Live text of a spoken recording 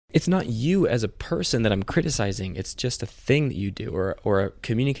It's not you as a person that I'm criticizing. It's just a thing that you do, or a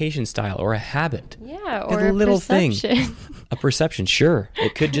communication style, or a habit. Yeah, or a little perception. thing. A perception, sure.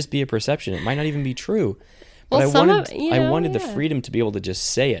 It could just be a perception. It might not even be true. But Well, I wanted the freedom to be able to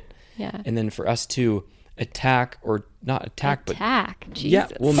just say it. Yeah. And then for us to attack, or not attack, but Jesus. yeah,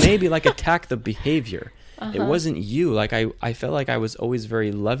 well, maybe like attack the behavior. It wasn't you. Like I felt like I was always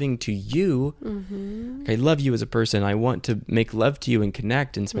very loving to you. Like, I love you as a person. I want to make love to you and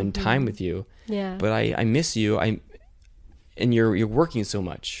connect and spend time with you. Yeah. But I miss you. And you're working so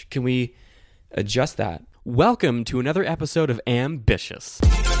much. Can we adjust that? Welcome to another episode of Ambitious.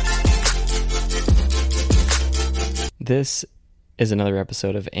 This is another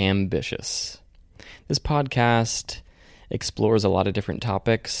episode of Ambitious. This podcast explores a lot of different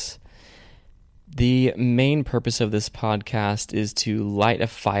topics. The main purpose of this podcast is to light a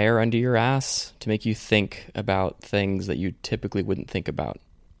fire under your ass, to make you think about things that you typically wouldn't think about.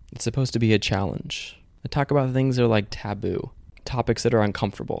 It's supposed to be a challenge. I talk about things that are like taboo, topics that are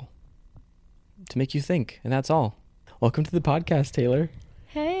uncomfortable, to make you think, and that's all. Welcome to the podcast, Taylor.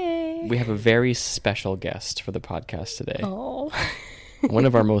 Hey. We have a very special guest for the podcast today. Oh. One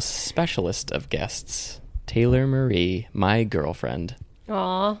of our most specialist of guests, Taylor Marie, my girlfriend.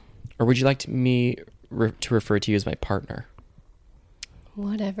 Aw. Or would you like me to refer to you as my partner?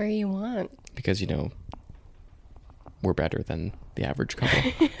 Whatever you want. Because, we're better than the average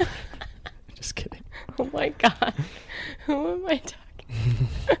couple. Just kidding. Oh my God. Who am I talking?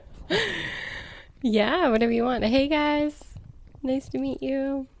 Yeah, whatever you want. Hey guys. Nice to meet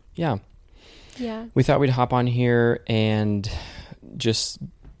you. Yeah. Yeah. We thought we'd hop on here and just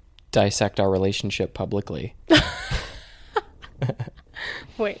dissect our relationship publicly.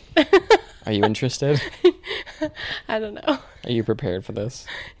 Wait. Are you interested? I don't know. Are you prepared for this?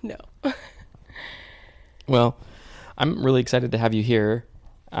 No. Well, I'm really excited to have you here.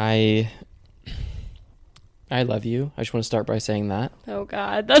 I love you. I just want to start by saying that. Oh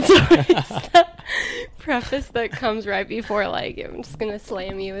God, that's always that preface that comes right before, like, I'm just gonna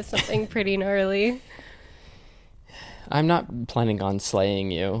slam you with something pretty gnarly. I'm not planning on slaying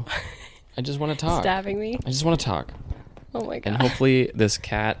you. I just want to talk. Stabbing me. I just want to talk. Oh my God. And hopefully this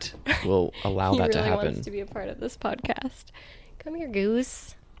cat will allow that to happen. He really wants to be a part of this podcast. Come here,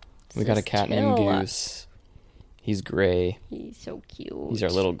 Goose. We got a cat named Goose. He's gray. He's so cute. He's our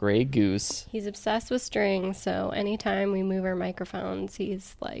little gray goose. He's obsessed with strings, so anytime we move our microphones,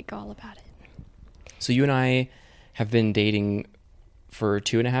 he's like all about it. So you and I have been dating for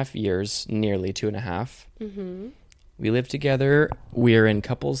 2.5 years, nearly 2.5. Mm-hmm. We live together. We're in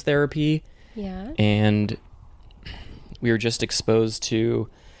couples therapy. Yeah. And we were just exposed to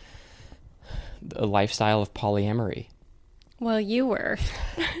a lifestyle of polyamory. Well, you were.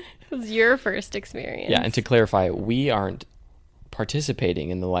 It was your first experience. Yeah, and to clarify, we aren't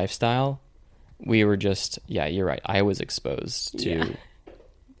participating in the lifestyle. We were just, yeah, you're right. I was exposed to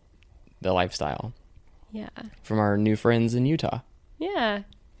the lifestyle. Yeah. From our new friends in Utah. Yeah.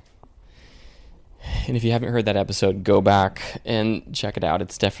 And if you haven't heard that episode, go back and check it out.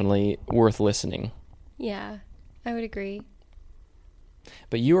 It's definitely worth listening. Yeah, I would agree.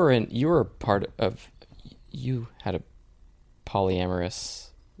 But you had a polyamorous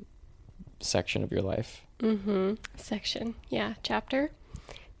section of your life. Mm-hmm. Section. Yeah. Chapter.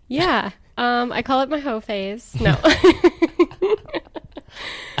 Yeah. I call it my hoe phase. No.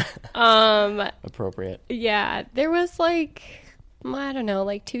 Appropriate. Yeah. There was like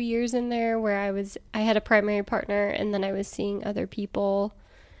 2 years in there where I had a primary partner, and then I was seeing other people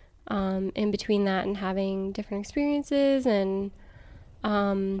in between that and having different experiences, and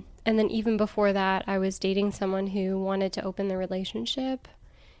then even before that I was dating someone who wanted to open the relationship.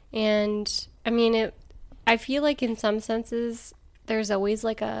 And I mean, I feel like in some senses there's always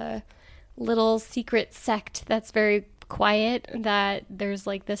like a little secret sect that's very quiet, that there's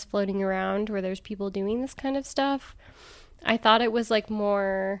like this floating around where there's people doing this kind of stuff. I thought it was like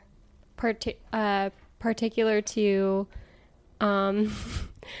more particular to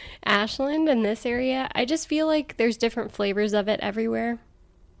Ashland and this area. I just feel like there's different flavors of it everywhere.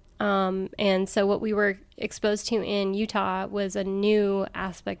 And so what we were exposed to in Utah was a new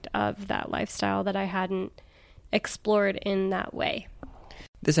aspect of that lifestyle that I hadn't explored in that way.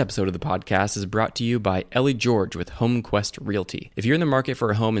 This episode of the podcast is brought to you by Ellie George with HomeQuest Realty. If you're in the market for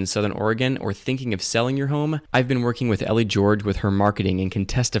a home in Southern Oregon or thinking of selling your home, I've been working with Ellie George with her marketing and can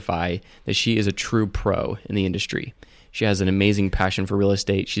testify that she is a true pro in the industry. She has an amazing passion for real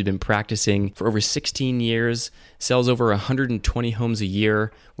estate. She's been practicing for over 16 years, sells over 120 homes a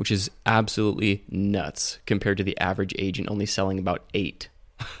year, which is absolutely nuts compared to the average agent only selling about 8.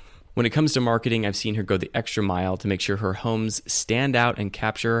 When it comes to marketing, I've seen her go the extra mile to make sure her homes stand out and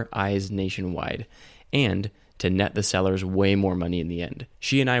capture eyes nationwide, and to net the sellers way more money in the end.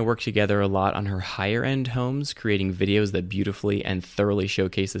 She and I work together a lot on her higher end homes, creating videos that beautifully and thoroughly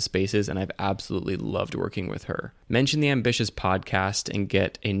showcase the spaces, and I've absolutely loved working with her. Mention the Ambitious podcast and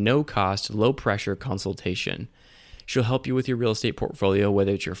get a no-cost, low-pressure consultation. She'll help you with your real estate portfolio,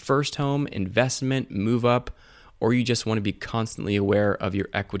 whether it's your first home, investment, move up, or you just want to be constantly aware of your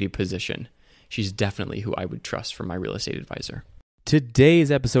equity position. She's definitely who I would trust for my real estate advisor.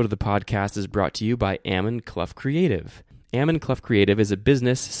 Today's episode of the podcast is brought to you by Ammon Clough Creative. Ammon Clough Creative is a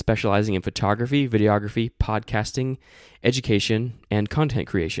business specializing in photography, videography, podcasting, education, and content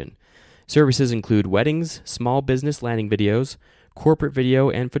creation. Services include weddings, small business landing videos, corporate video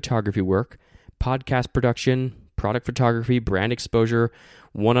and photography work, podcast production, product photography, brand exposure,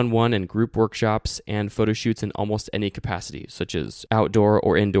 one-on-one and group workshops, and photo shoots in almost any capacity, such as outdoor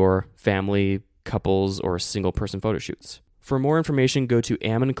or indoor, family, couples, or single-person photo shoots. For more information, go to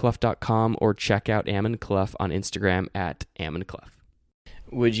ammonclough.com or check out Ammon Clough on Instagram at Ammon Clough.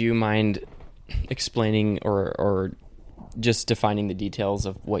 Would you mind explaining or just defining the details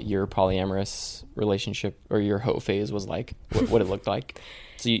of what your polyamorous relationship or your hoe phase was like, what it looked like?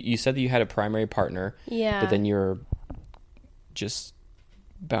 So you said that you had a primary partner, but then you're just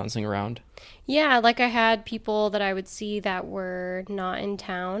bouncing around. Yeah, like I had people that I would see that were not in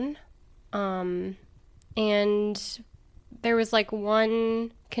town. And there was like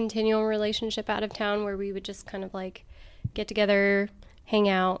one continual relationship out of town where we would just kind of like get together, hang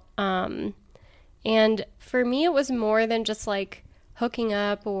out. And for me, it was more than just like hooking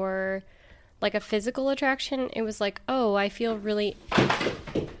up or like a physical attraction. It was like, oh, I feel really...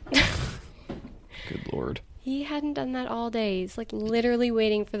 Good Lord. He hadn't done that all day. He's like literally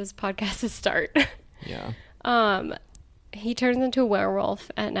waiting for this podcast to start. Yeah. He turns into a werewolf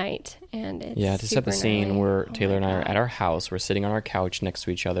at night, and it's to set the scene gnarly. where Taylor and I are at our house. We're sitting on our couch next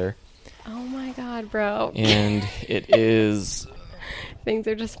to each other. Oh my God, bro. And it is... Things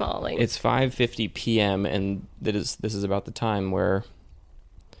are just falling. It's 5:50 p.m. and this is about the time where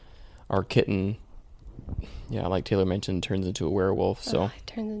our kitten, like Taylor mentioned, turns into a werewolf. So it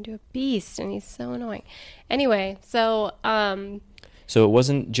turns into a beast, and he's so annoying. Anyway, so it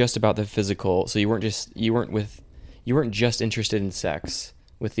wasn't just about the physical. So you weren't just interested in sex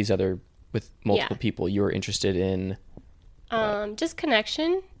with multiple people. You were interested in just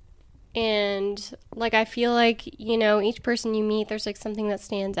connection. And like I feel like, each person you meet, there's like something that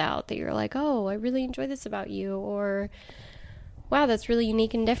stands out that you're like, oh, I really enjoy this about you, or wow, that's really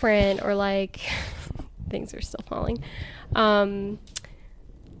unique and different, or like things are still falling.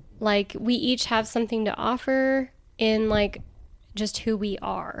 Like we each have something to offer in like just who we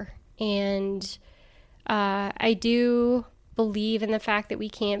are. And I do believe in the fact that we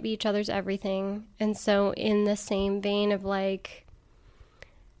can't be each other's everything. And so in the same vein of like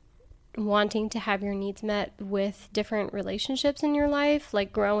wanting to have your needs met with different relationships in your life,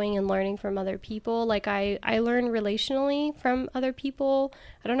 like growing and learning from other people. Like I learn relationally from other people.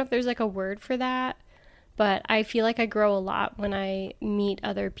 I don't know if there's like a word for that, but I feel like I grow a lot when I meet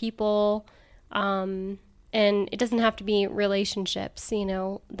other people. And it doesn't have to be relationships,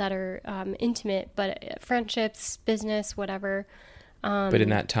 that are intimate, but friendships, business, whatever. But in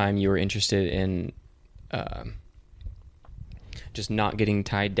that time, you were interested in just not getting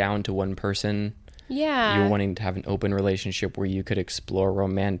tied down to one person. Yeah. You were wanting to have an open relationship where you could explore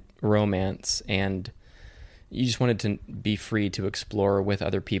romance, and you just wanted to be free to explore with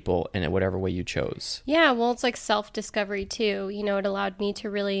other people in whatever way you chose. Yeah, well, it's like self-discovery too. It allowed me to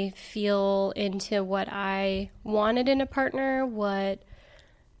really feel into what I wanted in a partner,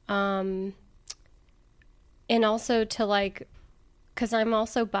 and also to like, because I'm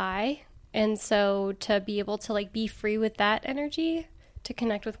also bi, and so to be able to like be free with that energy to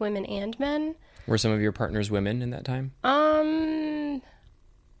connect with women and men. Were some of your partners women in that time?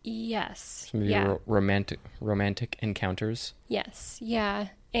 Yes. Some of your romantic encounters? Yes. Yeah.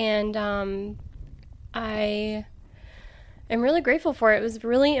 And I am really grateful for it. It was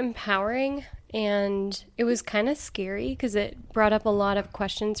really empowering, and it was kind of scary because it brought up a lot of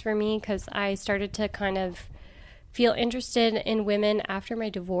questions for me, because I started to kind of feel interested in women after my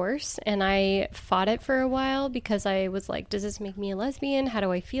divorce, and I fought it for a while because I was like, does this make me a lesbian? How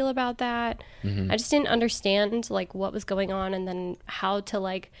do I feel about that? I just didn't understand like what was going on, and then how to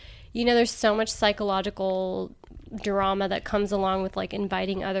like, there's so much psychological drama that comes along with like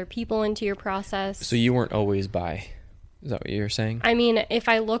inviting other people into your process. So you weren't always bi. Is that what you're saying? I mean, if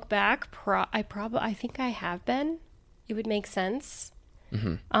I look back, I think I have been. It would make sense.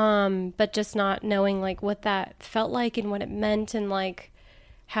 But just not knowing like what that felt like and what it meant, and like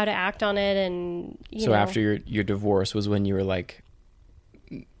how to act on it. And, so after your divorce was when you were like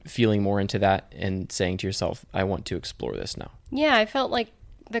feeling more into that and saying to yourself, I want to explore this now. Yeah, I felt like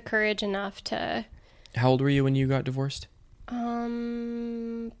the courage enough to. How old were you when you got divorced?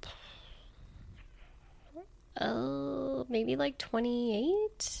 Maybe like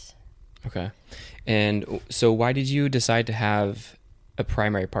 28. Okay. And so why did you decide to have a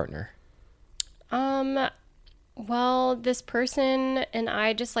primary partner? Well, this person and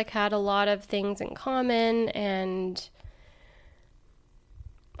I just like had a lot of things in common, and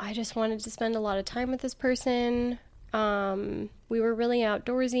I just wanted to spend a lot of time with this person. We were really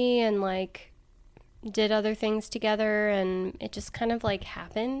outdoorsy and like did other things together, and it just kind of like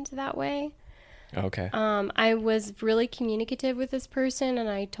happened that way. Okay. I was really communicative with this person, and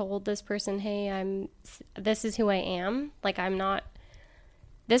I told this person, hey, this is who I am. Like, I'm not,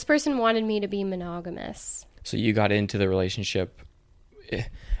 this person wanted me to be monogamous. So you got into the relationship.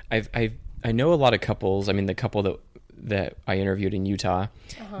 I know a lot of couples. I mean, the couple that I interviewed in Utah,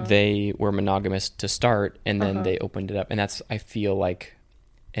 they were monogamous to start, and then they opened it up. And that's, I feel like,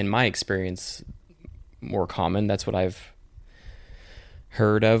 in my experience, more common. That's what I've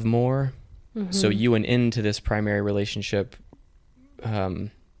heard of more. Mm-hmm. So you went into this primary relationship from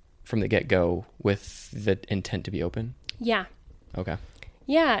the get-go with the intent to be open? Yeah. Okay.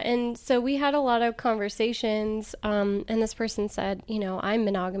 Yeah, and so we had a lot of conversations, and this person said, I'm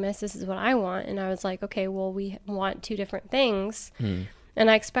monogamous, this is what I want. And I was like, okay, well, we want two different things.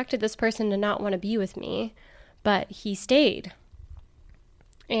 And I expected this person to not want to be with me, but he stayed.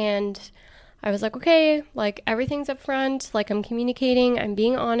 And I was like, okay, like everything's up front, like I'm communicating, I'm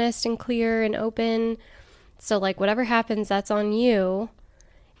being honest and clear and open. So like whatever happens, that's on you.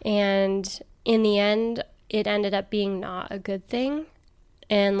 And in the end, it ended up being not a good thing.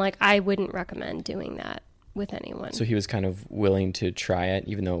 And like, I wouldn't recommend doing that with anyone. So he was kind of willing to try it,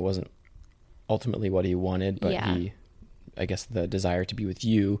 even though it wasn't ultimately what he wanted, but I guess the desire to be with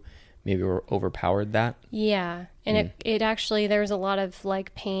you maybe overpowered that. Yeah. And it actually, there was a lot of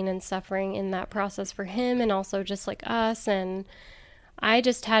like pain and suffering in that process for him, and also just like us. And I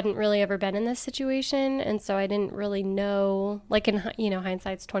just hadn't really ever been in this situation. And so I didn't really know, like in,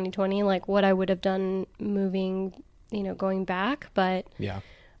 hindsight's 2020, like what I would have done moving, going back. But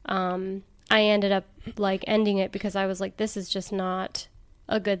I ended up like ending it because I was like, this is just not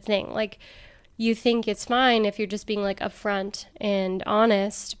a good thing. Like, you think it's fine if you're just being like upfront and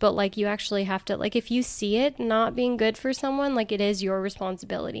honest, but like you actually have to, like, if you see it not being good for someone, like it is your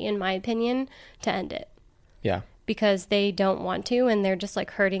responsibility, in my opinion, to end it. Yeah. Because they don't want to, and they're just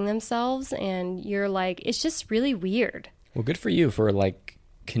like hurting themselves, and you're like, it's just really weird. Well, good for you for like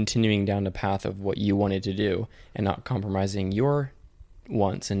continuing down the path of what you wanted to do and not compromising your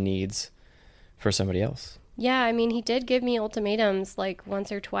wants and needs for somebody else. Yeah, I mean, he did give me ultimatums like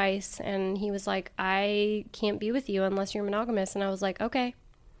once or twice, and he was like, I can't be with you unless you're monogamous. And I was like, okay.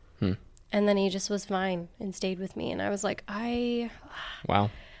 And then he just was fine and stayed with me. And I was like, wow.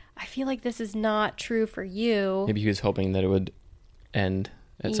 I feel like this is not true for you. Maybe he was hoping that it would end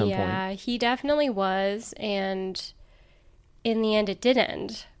at some point. Yeah, he definitely was. And in the end, it did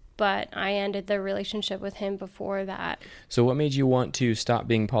end. But I ended the relationship with him before that. So what made you want to stop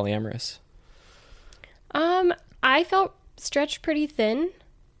being polyamorous? I felt stretched pretty thin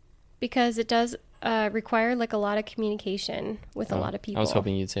because it does require like a lot of communication with a lot of people. I was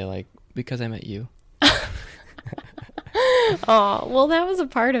hoping you'd say like, because I met you. Oh, well, that was a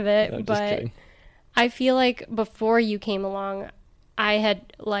part of it. No, but I feel like before you came along, I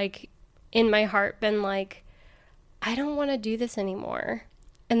had like in my heart been like, I don't want to do this anymore.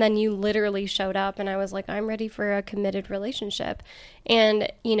 And then you literally showed up, and I was like, I'm ready for a committed relationship.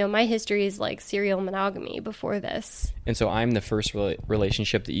 And, my history is like serial monogamy before this. And so I'm the first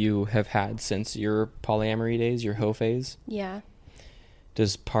relationship that you have had since your polyamory days, your hoe phase. Yeah.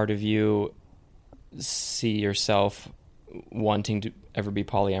 Does part of you see yourself wanting to ever be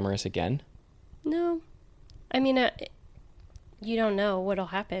polyamorous again? No. I mean, you don't know what'll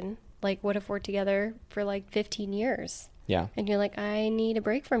happen. Like, what if we're together for like 15 years? Yeah. And you're like, I need a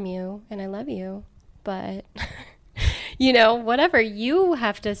break from you and I love you. But, whatever. You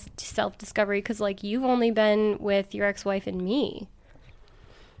have to self-discovery because, like, you've only been with your ex-wife and me.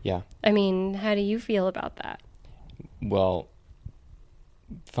 Yeah. I mean, how do you feel about that? Well,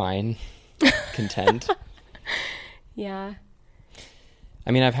 fine. Content. Yeah.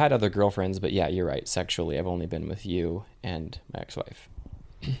 I mean, I've had other girlfriends, but yeah, you're right. Sexually, I've only been with you and my ex-wife.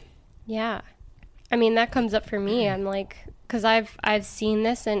 Yeah. I mean, that comes up for me. I'm like, because I've seen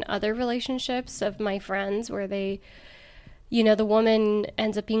this in other relationships of my friends where they, the woman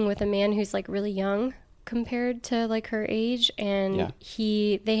ends up being with a man who's like really young, compared to like her age, and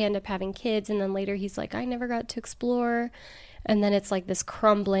Yeah. they end up having kids, and then later he's like, I never got to explore, and then it's like this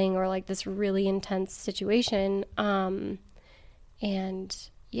crumbling or like this really intense situation. And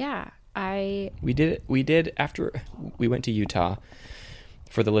yeah, We did after we went to Utah.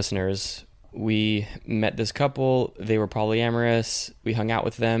 For the listeners, we met this couple. They were polyamorous. We hung out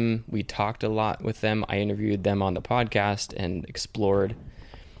with them. We talked a lot with them. I interviewed them on the podcast and explored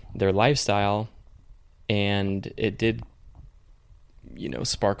their lifestyle. And it did,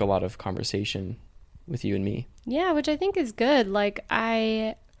 spark a lot of conversation with you and me. Yeah, which I think is good. Like,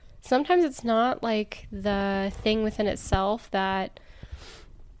 sometimes it's not like the thing within itself that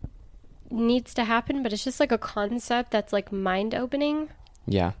needs to happen, but it's just like a concept that's like mind opening.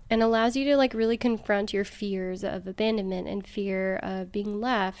 Yeah. And allows you to like really confront your fears of abandonment and fear of being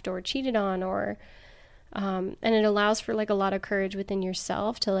left or cheated on, or and it allows for like a lot of courage within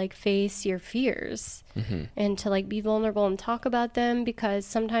yourself to like face your fears and to like be vulnerable and talk about them, because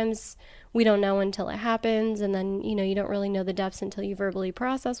sometimes we don't know until it happens, and then you don't really know the depths until you verbally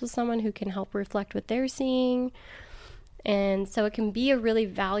process with someone who can help reflect what they're seeing. And so it can be a really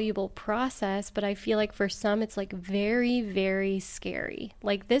valuable process, but I feel like for some it's like very, very scary.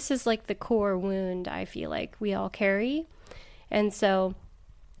 Like this is like the core wound I feel like we all carry. And so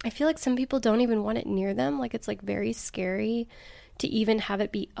I feel like some people don't even want it near them. Like it's like very scary to even have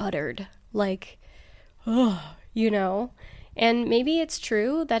it be uttered. Like, oh, And maybe it's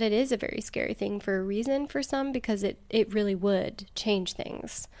true that it is a very scary thing for a reason for some, because it really would change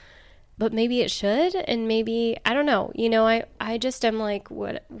things. But maybe it should, and maybe, I don't know, I just am like,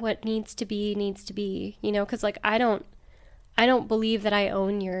 what needs to be, because like I don't believe that I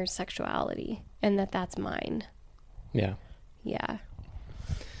own your sexuality and that that's mine. Yeah. Yeah.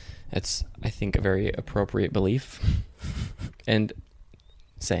 That's, I think, a very appropriate belief. And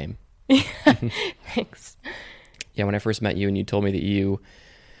same. Thanks. Yeah, when I first met you and you told me that you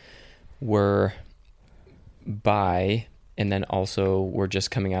were bi and then also were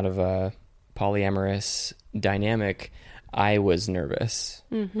just coming out of a polyamorous dynamic, I was nervous.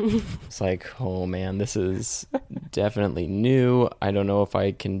 Mm-hmm. It's like, oh man, this is definitely new. I don't know if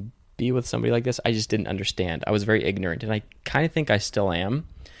I can be with somebody like this. I just didn't understand. I was very ignorant, and I kind of think I still am.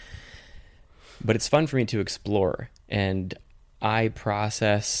 But it's fun for me to explore, and I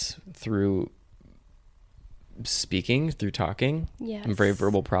process through speaking, through talking. Yes. I'm a very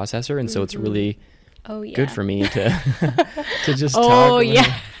verbal processor, and so it's really good for me to just talk. Oh,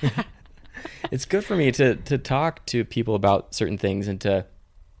 yeah. It's good for me to talk to people about certain things and to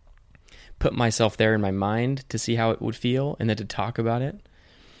put myself there in my mind to see how it would feel, and then to talk about it.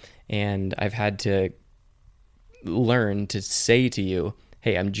 And I've had to learn to say to you,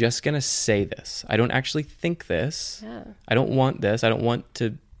 hey, I'm just going to say this. I don't actually think this. Yeah. I don't want this. I don't want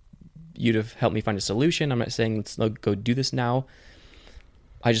you to help me find a solution. I'm not saying let's go do this now.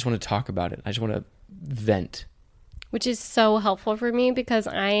 I just want to talk about it. I just want to vent. Which is so helpful for me, because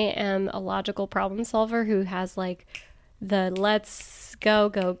I am a logical problem solver who has like the let's go,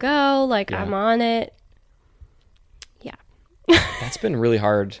 like I'm on it. Yeah. That's been really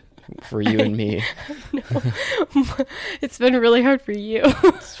hard for you and me. No. It's been really hard for you.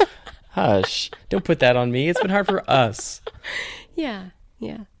 Hush. Don't put that on me. It's been hard for us. Yeah.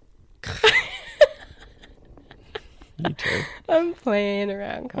 Yeah. You too. I'm playing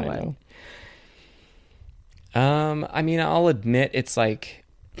around. Come on. I mean, I'll admit it's like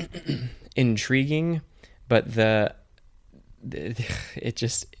intriguing, but it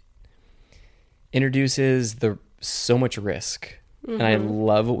just introduces so much risk. Mm-hmm. And I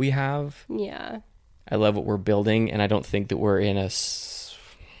love what we have. Yeah. I love what we're building, and I don't think that we're in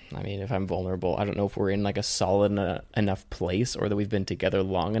if I'm vulnerable, I don't know if we're in like a solid enough place, or that we've been together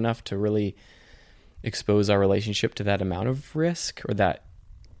long enough to really expose our relationship to that amount of risk or that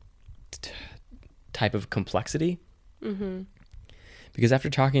type of complexity. Mm-hmm. Because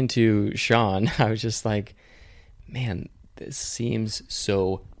after talking to Sean, I was just like, man, this seems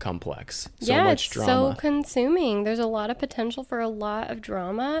so complex. So much drama. So consuming. There's a lot of potential for a lot of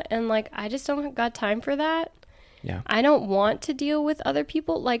drama, and like I just don't got time for that. Yeah. I don't want to deal with other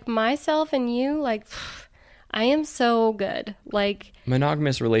people, like myself and you. Like, I am so good. Like,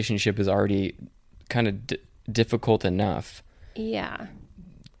 monogamous relationship is already kind of difficult enough. Yeah.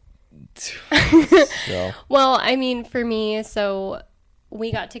 So. Well, I mean, for me, so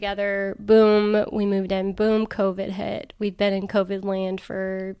we got together, boom, we moved in, boom, COVID hit. We've been in COVID land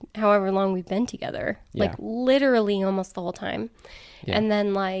for however long we've been together. Yeah. Like, literally almost the whole time. Yeah. And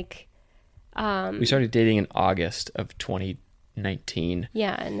then, like... we started dating in August of 2019.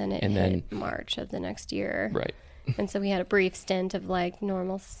 Yeah, and then it hit March of the next year. Right. And so we had a brief stint of, like,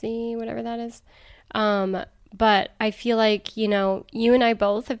 normalcy, whatever that is. But I feel like, you know, you and I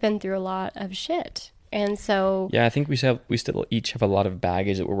both have been through a lot of shit. And so, Yeah, I think we still each have a lot of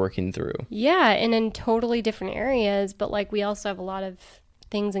baggage that we're working through. yeah, and in totally different areas, but like we also have a lot of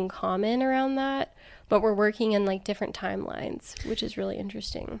things in common around that, but we're working in like different timelines, which is really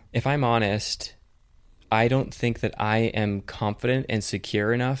interesting. If I'm honest, I don't think that I am confident and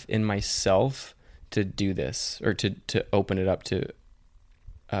secure enough in myself to do this, or to open it up to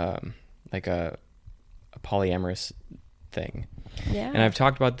like a polyamorous thing. Yeah. And I've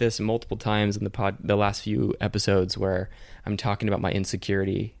talked about this multiple times in the last few episodes, where I'm talking about my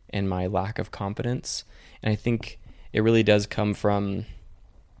insecurity and my lack of confidence. And I think it really does come from,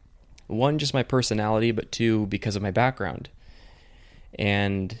 one, just my personality, but two, because of my background.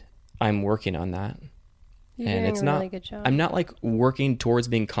 And I'm working on that. You're And doing it's a not, really good job. I'm not like working towards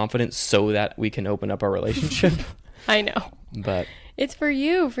being confident so that we can open up our relationship. I know. But It's for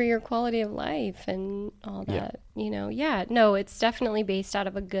you, for your quality of life and all that, you know. Yeah, no, it's definitely based out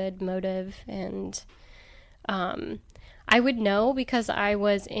of a good motive. And I would know because I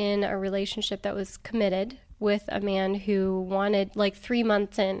was in a relationship that was committed with a man who wanted, like 3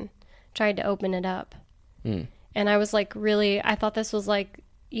 months in, tried to open it up. And I was like, really, I thought this was like,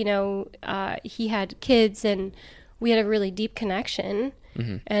 you know, he had kids and we had a really deep connection.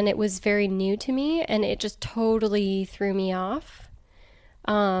 And it was very new to me, and it just totally threw me off.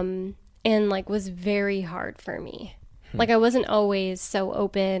 And like was very hard for me. Like I wasn't always so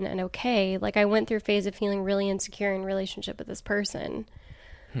open and okay. Like I went through a phase of feeling really insecure in relationship with this person.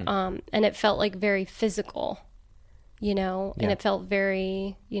 And it felt like very physical, you know, and Yeah. it felt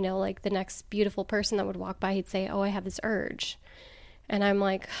very, you know, like the next beautiful person that would walk by, he'd say, "Oh, I have this urge." And I'm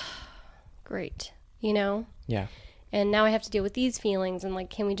like, great, you know? yeah. And now I have to deal with these feelings, and like,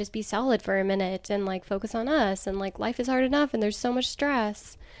 can we just be solid for a minute and like focus on us? And like, life is hard enough and there's so much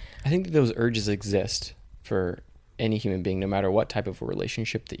stress. I think that those urges exist for any human being, no matter what type of a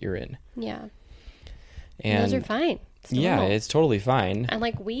relationship that you're in. Yeah. And those are fine. It's yeah, normal. it's totally fine. And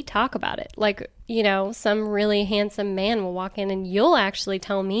like, we talk about it. Like, you know, some really handsome man will walk in and you'll actually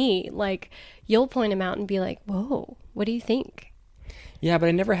tell me, like, you'll point him out and be like, "Whoa, what do you think?" Yeah, but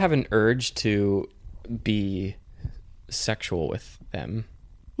I never have an urge to be sexual with them.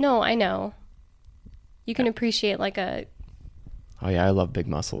 No, I know. You can appreciate like a, Oh yeah, I love big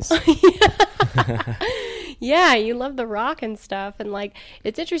muscles. yeah, you love the rock and stuff. And like,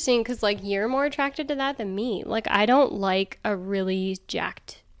 it's interesting because like you're more attracted to that than me. Like, I don't like a really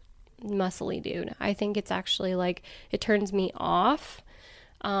jacked, muscly dude. I think it's actually like, it turns me off.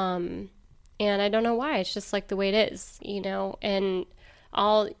 And I don't know why. It's just like the way it is, you know? And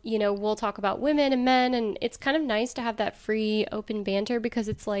you know, we'll talk about women and men, and it's kind of nice to have that free, open banter because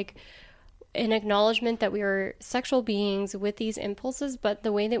it's like an acknowledgement that we are sexual beings with these impulses, but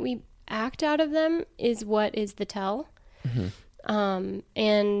the way that we act out of them is what is the tell.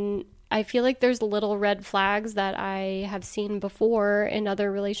 And I feel like there's little red flags that I have seen before in other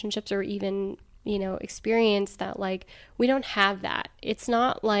relationships or even, you know, experience that like we don't have that. It's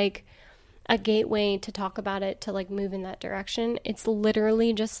not like a gateway to talk about it to like move in that direction. It's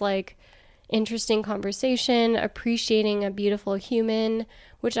literally just like interesting conversation, appreciating a beautiful human,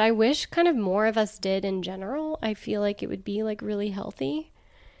 which I wish kind of more of us did in general. I feel like it would be like really healthy.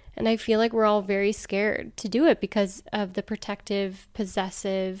 And I feel like we're all very scared to do it because of the protective,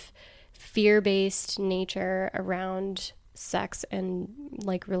 possessive, fear-based nature around sex and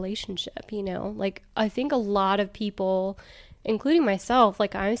like relationship, you know? Like I think a lot of people, including myself,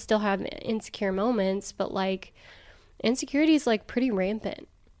 like I still have insecure moments, but like insecurity is like pretty rampant,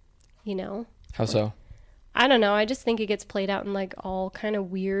 you know? How so? I don't know. I just think it gets played out in like all kind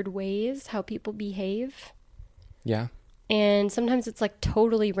of weird ways, how people behave. Yeah. And sometimes it's like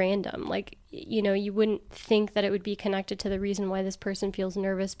totally random. Like, you know, you wouldn't think that it would be connected to the reason why this person feels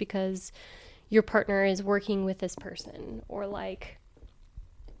nervous because your partner is working with this person, or like,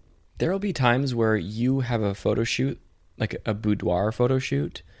 There will be times where you have a photo shoot, like a boudoir photo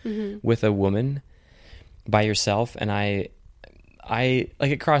shoot with a woman by yourself, and I like,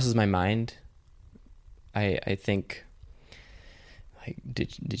 it crosses my mind. I think, like,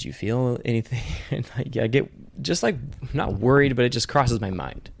 did you feel anything? And like, I get just like not worried, but it just crosses my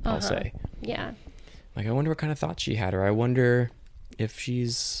mind. I'll say, yeah. like, I wonder what kind of thoughts she had, or I wonder if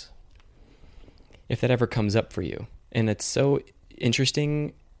that ever comes up for you. And it's so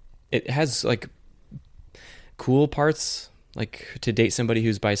interesting. It has like cool parts, like to date somebody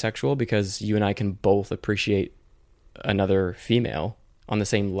who's bisexual, because you and I can both appreciate another female on the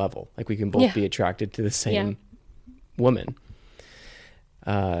same level. Like we can both be attracted to the same woman.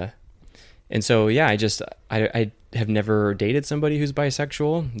 And so, yeah, I have never dated somebody who's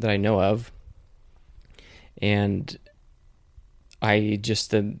bisexual that I know of. And I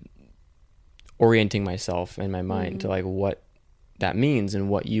just am orienting myself in my mind to like what that means and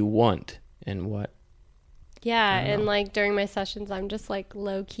what you want and what. Yeah, I don't and know. like during my sessions, I'm just like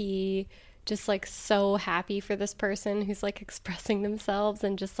low key, just like so happy for this person who's like expressing themselves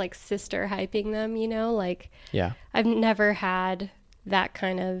and just like sister hyping them, you know? Like Yeah. I've never had that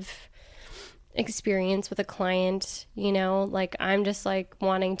kind of experience with a client, you know? Like I'm just like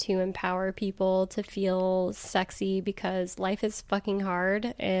wanting to empower people to feel sexy because life is fucking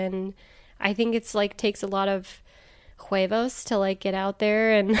hard. And I think it's like takes a lot of huevos to like get out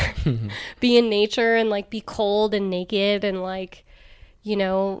there and be in nature and like be cold and naked and like, you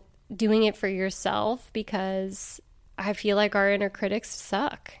know, doing it for yourself, because I feel like our inner critics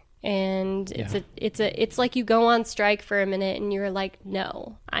suck. And it's like you go on strike for a minute and you're like,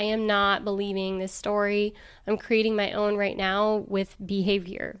 no, I am not believing this story. I'm creating my own right now with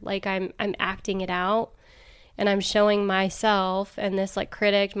behavior. Like I'm acting it out, and I'm showing myself and this like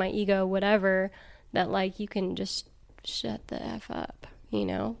critic, my ego, whatever, that like you can just shut the F up, you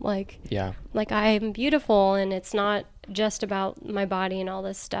know? Like Yeah. like I'm beautiful, and it's not just about my body and all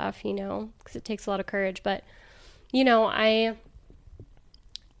this stuff, you know, because it takes a lot of courage. But, you know,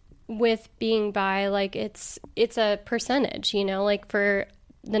 with being bi, like it's a percentage, you know, like for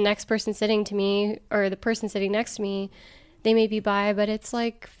the next person sitting to me or the person sitting next to me, they may be bi, but it's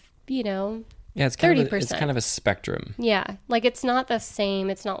like, you know, Yeah, it's kind 30%. it's kind of a spectrum. Yeah, like it's not the same.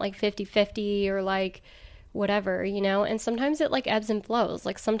 It's not like 50-50 or like whatever, you know? And sometimes it like ebbs and flows.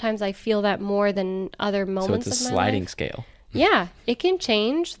 Like sometimes I feel that more than other So moments it's a of my sliding life. scale. Yeah, it can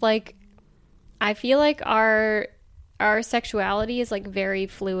change. Like I feel like our sexuality is like very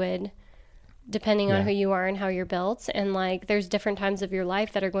fluid depending on Yeah. who you are and how you're built. And like there's different times of your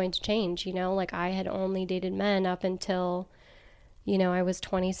life that are going to change, you know? Like I had only dated men up until, you know, I was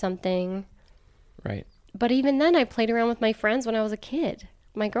 20 something. Right. But even then I played around with my friends when I was a kid,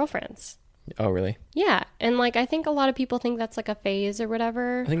 my girlfriends. Oh, really? Yeah. And like I think a lot of people think that's like a phase or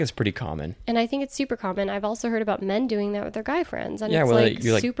whatever. I think it's pretty common. And I think it's super common. I've also heard about men doing that with their guy friends. And Yeah, it's well, like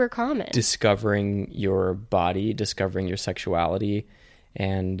you're, like, super common. Discovering your body, discovering your sexuality,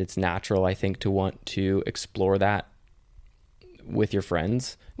 and it's natural, I think, to want to explore that with your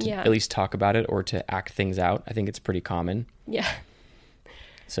friends, to Yeah. at least talk about it or to act things out. I think it's pretty common. Yeah.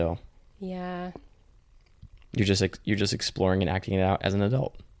 So Yeah. you're just exploring and acting it out as an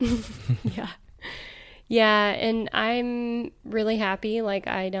adult. Yeah. Yeah. And I'm really happy. Like,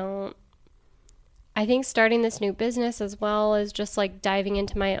 I think starting this new business as well as just like diving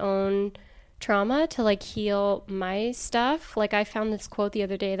into my own trauma to like heal my stuff. Like, I found this quote the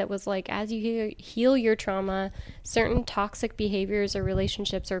other day that was like, as you heal your trauma, certain toxic behaviors or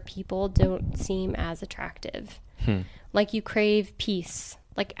relationships or people don't seem as attractive. Like, you crave peace,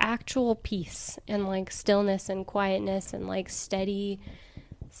 like actual peace and like stillness and quietness and like stability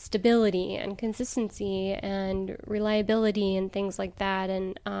and consistency and reliability and things like that.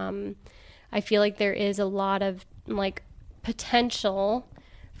 And I feel like there is a lot of like potential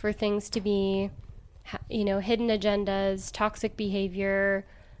for things to be, you know, hidden agendas, toxic behavior,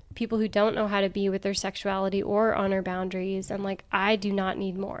 people who don't know how to be with their sexuality or honor boundaries. And like, I do not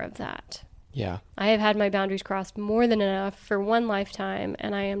need more of that. Yeah. I have had my boundaries crossed more than enough for one lifetime,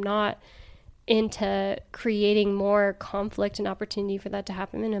 and I am not into creating more conflict and opportunity for that to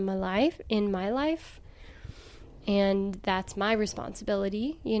happen in my life. And that's my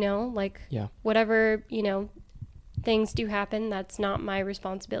responsibility, you know, like Yeah. whatever, you know, things do happen, that's not my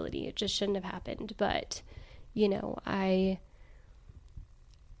responsibility. It just shouldn't have happened. But, you know,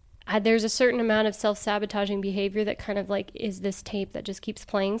 there's a certain amount of self-sabotaging behavior that kind of like is this tape that just keeps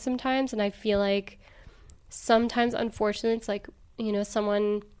playing sometimes. And I feel like sometimes, unfortunately, it's like, you know,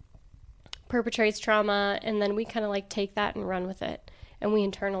 someone perpetrates trauma and then we kind of like take that and run with it and we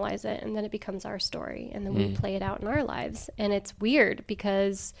internalize it, and then it becomes our story, and then we play it out in our lives. And it's weird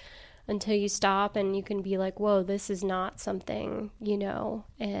because until you stop and you can be like, whoa, this is not something, you know.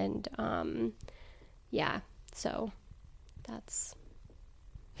 And yeah, so that's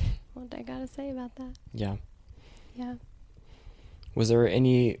what I gotta say about that. Yeah. Yeah. Were there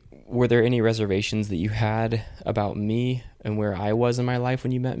any reservations that you had about me and where I was in my life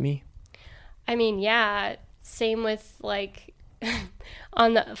when you met me? I mean, yeah, same with like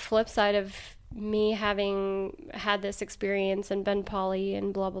on the flip side of me having had this experience and been poly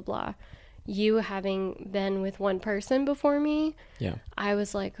and blah, blah, blah, you having been with one person before me, Yeah. I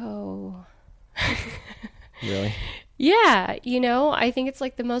was like, oh. Really? Yeah, you know, I think it's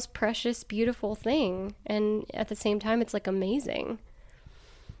like the most precious, beautiful thing. And at the same time, it's like amazing.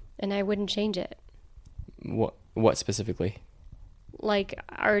 And I wouldn't change it. What specifically? like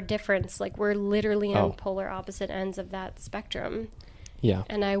our difference. Like we're literally on Oh. polar opposite ends of that spectrum. Yeah.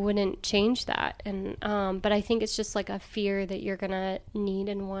 And I wouldn't change that. And but I think it's just like a fear that you're gonna need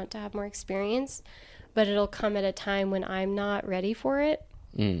and want to have more experience, but it'll come at a time when I'm not ready for it.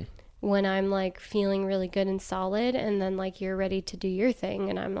 Mm. When I'm like feeling really good and solid, and then like you're ready to do your thing,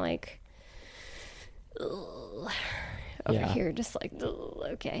 and I'm like ugh, over Yeah. here just like ugh,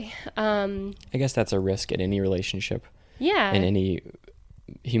 okay. I guess that's a risk in any relationship. Yeah. And any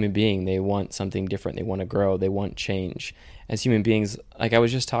human being, they want something different. They want to grow. They want change. As human beings, like I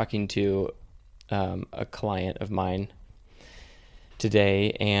was just talking to a client of mine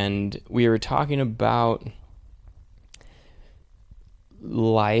today, and we were talking about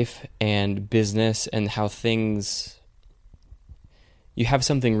life and business and how things, you have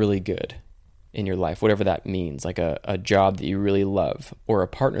something really good in your life, whatever that means, like a job that you really love, or a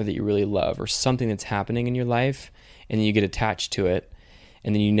partner that you really love, or something that's happening in your life, and then you get attached to it,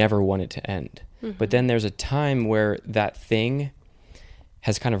 and then you never want it to end. Mm-hmm. But then there's a time where that thing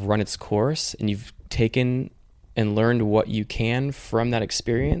has kind of run its course, and you've taken and learned what you can from that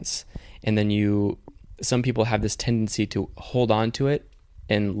experience, and then some people have this tendency to hold on to it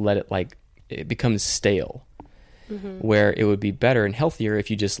and let it, like, it becomes stale. Mm-hmm. Where it would be better and healthier if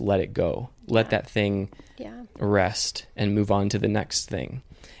you just let it go. Let that thing rest and move on to the next thing.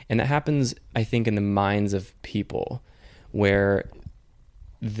 And that happens, I think, in the minds of people, where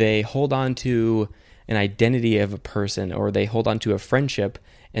they hold on to an identity of a person, or they hold on to a friendship,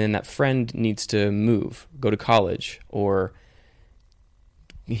 and then that friend needs to move, go to college, or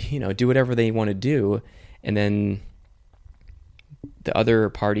do whatever they want to do, and then the other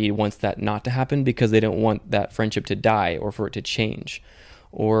party wants that not to happen because they don't want that friendship to die or for it to change.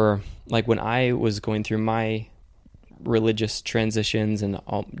 Or like when I was going through my religious transitions and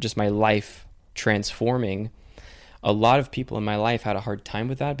just my life transforming, a lot of people in my life had a hard time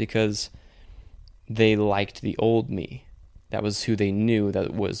with that because they liked the old me. That was who they knew.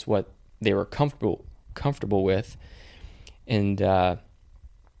 That was what they were comfortable with. And,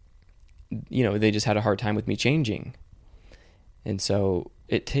 they just had a hard time with me changing. And so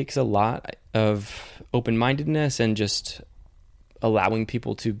it takes a lot of open-mindedness and just allowing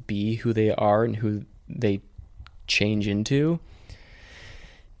people to be who they are and who they change into,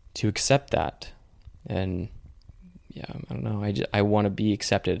 to accept that. And yeah, I don't know. I want to be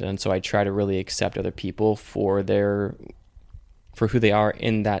accepted. And so I try to really accept other people for who they are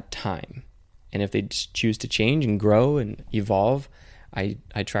in that time. And if they choose to change and grow and evolve, I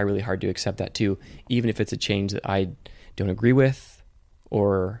try really hard to accept that too, even if it's a change that I don't agree with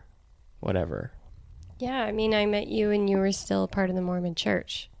or whatever. Yeah, I mean, I met you and you were still part of the Mormon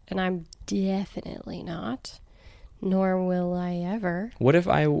Church, and I'm definitely not, nor will I ever. What if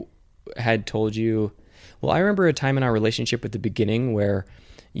I had told you, well, I remember a time in our relationship at the beginning where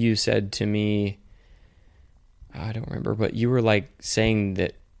you said to me, I don't remember, but you were like saying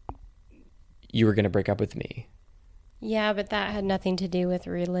that you were going to break up with me. Yeah, but that had nothing to do with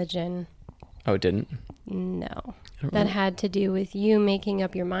religion. Oh, it didn't? No. That had to do with you making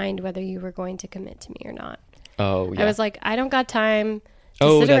up your mind whether you were going to commit to me or not. Oh, yeah. I was like, I don't got time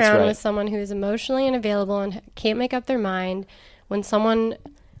to sit that's around right. with someone who is emotionally unavailable and can't make up their mind. I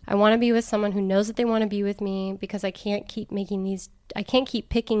want to be with someone who knows that they want to be with me, because I can't keep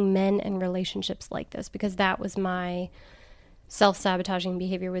picking men and relationships like this, because that was my self-sabotaging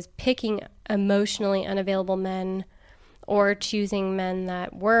behavior, was picking emotionally unavailable men or choosing men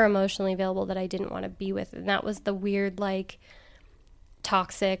that were emotionally available that I didn't want to be with. And that was the weird, like,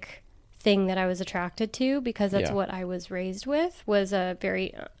 toxic thing that I was attracted to, because that's what I was raised with, was a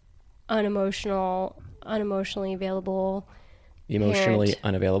very unemotionally available Emotionally parent.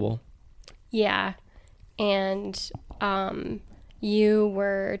 unavailable? Yeah. And you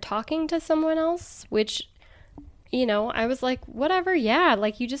were talking to someone else, which, I was like, whatever, yeah,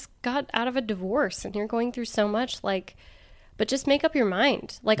 like, you just got out of a divorce and you're going through so much, like, but just make up your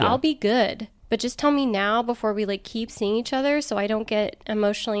mind. Like, I'll be good, but just tell me now before we, like, keep seeing each other so I don't get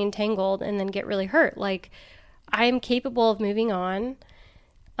emotionally entangled and then get really hurt. Like, I am capable of moving on.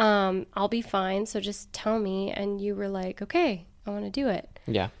 I'll be fine, so just tell me. And you were like, okay, I want to do it.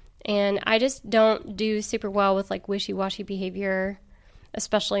 Yeah. And I just don't do super well with, like, wishy-washy behavior,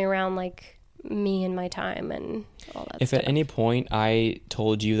 especially around, like, me and my time and all that If stuff. at any point I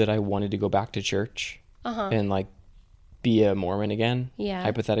told you that I wanted to go back to church and, like, be a Mormon again,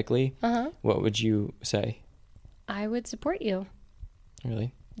 hypothetically, what would you say? I would support you.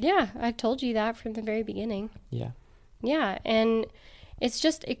 Really? Yeah, I've told you that from the very beginning. Yeah. Yeah, and It's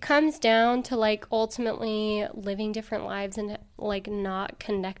just, it comes down to like ultimately living different lives and like not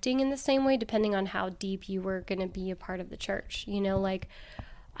connecting in the same way depending on how deep you were going to be a part of the church. You know, like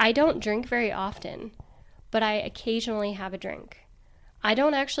I don't drink very often, but I occasionally have a drink. I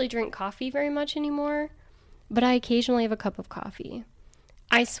don't actually drink coffee very much anymore, but I occasionally have a cup of coffee.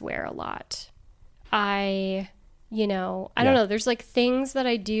 I swear a lot. I don't know. There's like things that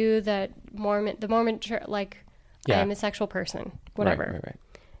I do that the Mormon church, like I am a sexual person, whatever. Right.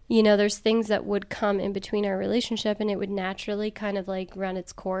 You know, there's things that would come in between our relationship and it would naturally kind of like run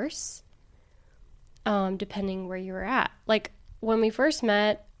its course, depending where you were at. Like when we first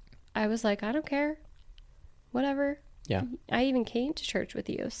met, I was like, I don't care, whatever. Yeah. I even came to church with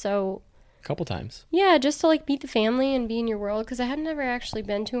you. So A couple times. yeah, just to like meet the family and be in your world. Cause I had never actually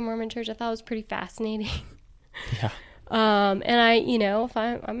been to a Mormon church. I thought it was pretty fascinating. Yeah. And I, if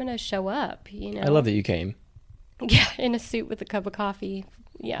I'm going to show up, I love that you came. Yeah, in a suit with a cup of coffee.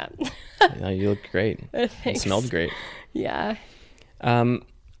 Yeah. You look great. It smelled great. Yeah. In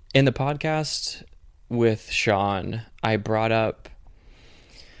the podcast with Sean, I brought up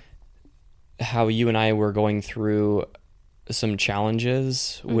how you and I were going through some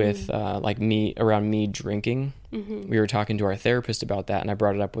challenges with like me drinking. We were talking to our therapist about that, and I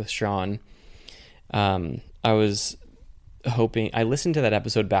brought it up with Sean. I was hoping, I listened to that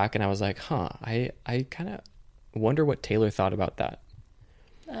episode back and I was like, I kind of wonder what Taylor thought about that.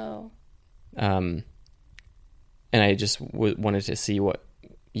 Oh. And I just wanted to see what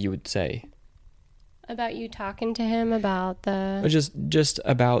you would say. About you talking to him about the... Just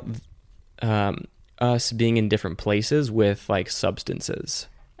about us being in different places with like substances.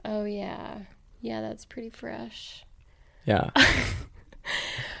 Oh, yeah. Yeah, that's pretty fresh. Yeah.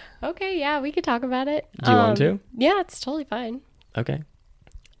 Okay, yeah, we could talk about it. Do you want to? Yeah, it's totally fine. Okay.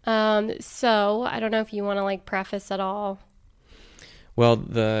 So I don't know if you want to like preface at all. Well,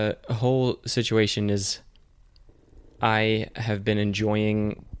 the whole situation is I have been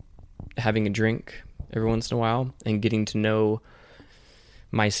enjoying having a drink every once in a while and getting to know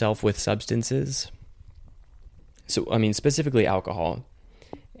myself with substances. So, I mean, specifically alcohol.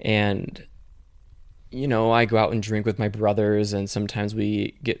 And, I go out and drink with my brothers, and sometimes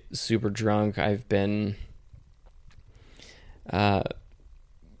we get super drunk. I've been, and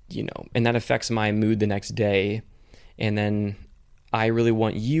that affects my mood the next day. And then I really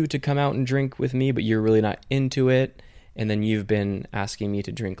want you to come out and drink with me, but you're really not into it. And then you've been asking me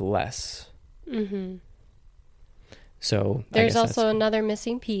to drink less. Mm-hmm. So there's also another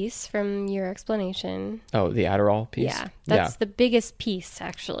missing piece from your explanation. Oh, the Adderall piece? Yeah, that's the biggest piece,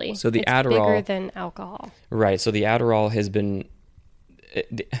 actually. So it's Adderall... bigger than alcohol. Right, so the Adderall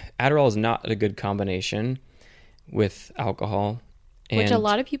Adderall is not a good combination with alcohol. Which a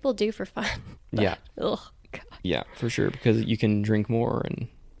lot of people do for fun. Yeah. Ugh, God. Yeah, for sure, because you can drink more and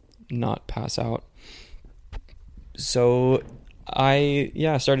not pass out. So I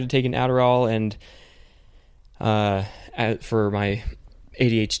started taking Adderall, and for my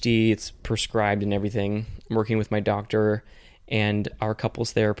ADHD, it's prescribed and everything. I'm working with my doctor and our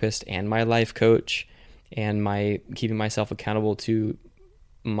couples therapist and my life coach, and keeping myself accountable to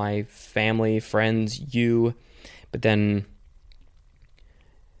my family, friends, you. But then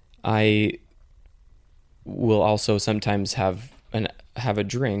I will also sometimes have a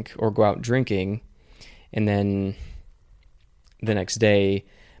drink or go out drinking, and then the next day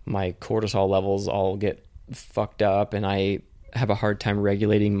my cortisol levels all get fucked up and I have a hard time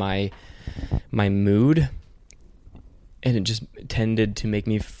regulating my mood, and it just tended to make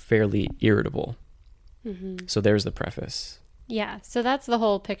me fairly irritable. Mm-hmm. So there's the preface. Yeah, so that's the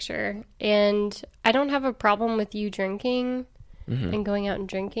whole picture. And I don't have a problem with you drinking and going out and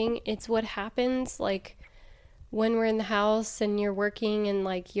drinking. It's what happens like when we're in the house and you're working, and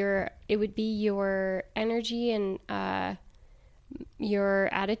like it would be your energy and your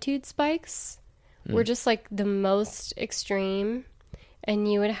attitude spikes were just like the most extreme, and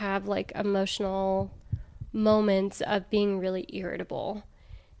you would have like emotional moments of being really irritable,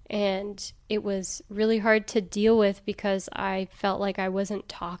 and it was really hard to deal with because I felt like I wasn't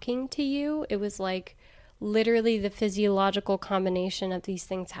talking to you. It was like literally the physiological combination of these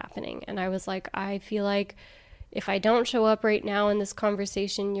things happening, and I was like, I feel like if I don't show up right now in this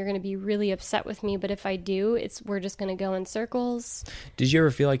conversation, you're going to be really upset with me. But if I do, we're just going to go in circles. Did you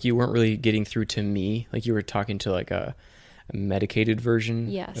ever feel like you weren't really getting through to me? Like you were talking to like a medicated version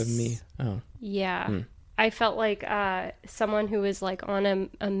of me? Oh. Yeah. I felt like someone who was like on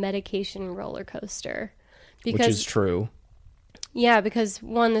a medication roller coaster. Which is true. Yeah, because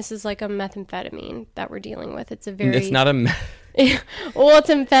one, this is like a methamphetamine that we're dealing with. It's not a... Well, it's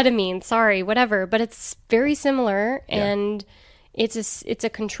amphetamine, sorry, whatever, but it's very similar, and It's a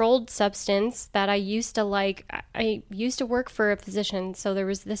controlled substance that I used to like. I used to work for a physician, so there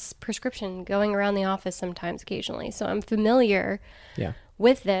was this prescription going around the office sometimes, occasionally. So I'm familiar Yeah.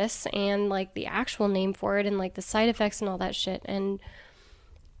 with this and like the actual name for it and like the side effects and all that shit. And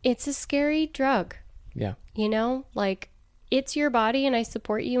it's a scary drug, Yeah. you know? Like, it's your body, and I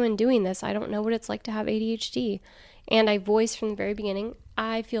support you in doing this. I don't know what it's like to have ADHD. And I voiced from the very beginning,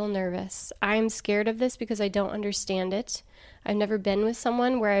 I feel nervous. I'm scared of this because I don't understand it. I've never been with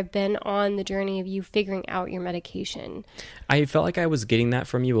someone where I've been on the journey of you figuring out your medication. I felt like I was getting that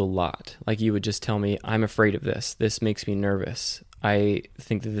from you a lot. Like you would just tell me, I'm afraid of this. This makes me nervous. I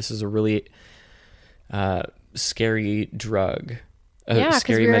think that this is a really scary drug, Yeah, because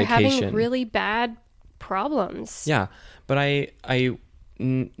scary we were medication. having really bad problems. Yeah, but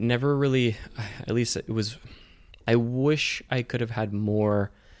never really, at least it was, I wish I could have had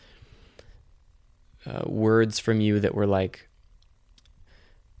more words from you that were like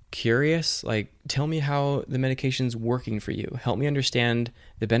curious, like tell me how the medication's working for you. Help me understand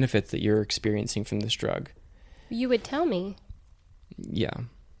the benefits that you're experiencing from this drug. You would tell me. Yeah.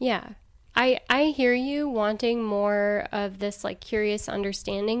 Yeah. I hear you wanting more of this like curious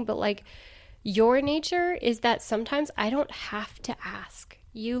understanding, but like your nature is that sometimes I don't have to ask.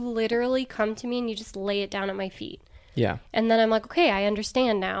 You literally come to me and you just lay it down at my feet. Yeah. And then I'm like, okay, I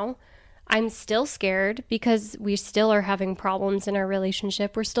understand now. I'm still scared because we still are having problems in our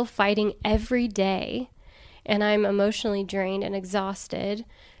relationship. We're still fighting every day. And I'm emotionally drained and exhausted.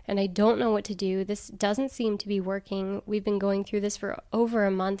 And I don't know what to do. This doesn't seem to be working. We've been going through this for over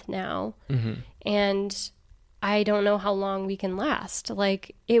a month now. Mm-hmm. And I don't know how long we can last.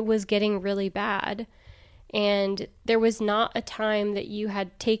 Like, it was getting really bad. And there was not a time that you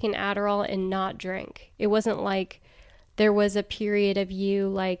had taken Adderall and not drank. It wasn't like there was a period of you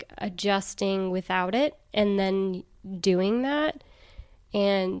like adjusting without it and then doing that.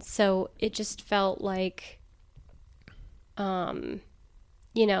 And so it just felt like,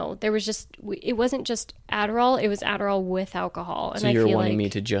 you know, there was just, it wasn't just Adderall, it was Adderall with alcohol. And So I you're feel wanting like, me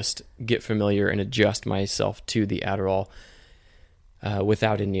to just get familiar and adjust myself to the Adderall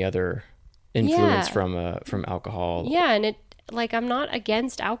without any other influence from alcohol. yeah. And it, like, I'm not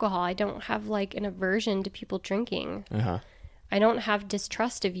against alcohol. I don't have like an aversion to people drinking. Uh-huh. I don't have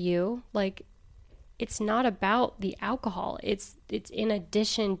distrust of you. Like, it's not about the alcohol. It's in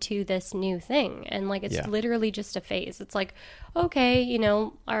addition to this new thing. And like, it's literally just a phase. It's like, okay, you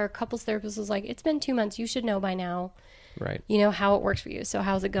know, our couples therapist was like, it's been 2 months. You should know by now, Right. you know, how it works for you. So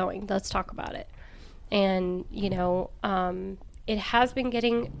how's it going? Let's talk about it. And, you know, it has been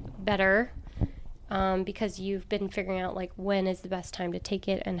getting better because you've been figuring out like when is the best time to take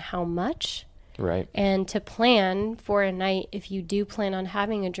it and how much. Right. And to plan for a night, if you do plan on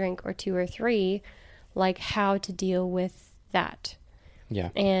having a drink or 2 or 3, like how to deal with that. Yeah.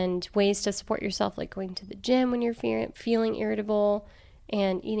 And ways to support yourself, like going to the gym when you're feeling irritable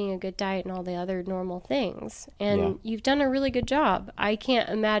and eating a good diet and all the other normal things. And you've done a really good job. I can't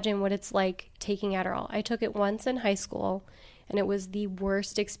imagine what it's like taking Adderall. I took it once in high school, and it was the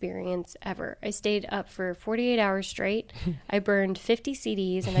worst experience ever. I stayed up for 48 hours straight. I burned 50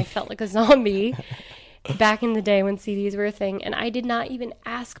 CDs, and I felt like a zombie back in the day when CDs were a thing. And I did not even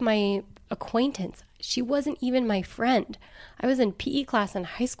ask my acquaintance. She wasn't even my friend. I was in PE class in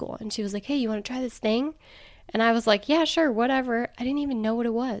high school, and she was like, hey, you want to try this thing? And I was like, yeah, sure, whatever. I didn't even know what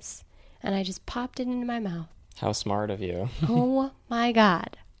it was. And I just popped it into my mouth. How smart of you. Oh my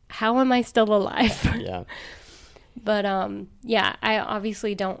God. How am I still alive? Yeah. But yeah, I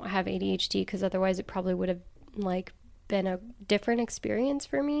obviously don't have ADHD because otherwise it probably would have like been a different experience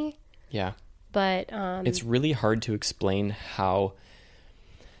for me. Yeah. But it's really hard to explain how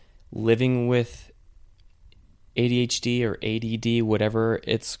living with ADHD or ADD, whatever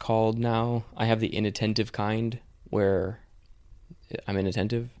it's called now. I have the inattentive kind where I'm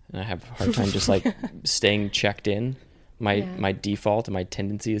inattentive and I have a hard time just like staying checked in. My default and my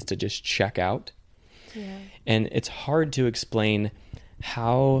tendency is to just check out. Yeah. And it's hard to explain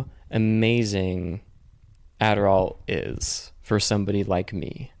how amazing Adderall is for somebody like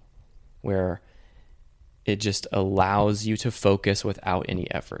me, where it just allows you to focus without any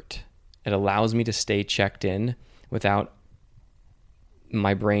effort. It allows me to stay checked in without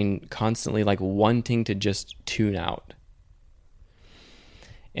my brain constantly like wanting to just tune out.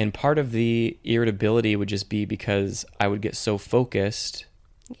 And part of the irritability would just be because I would get so focused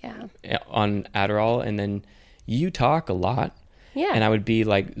on Adderall, and then you talk a lot. Yeah. And I would be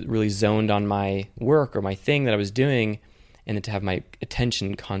like really zoned on my work or my thing that I was doing, and then to have my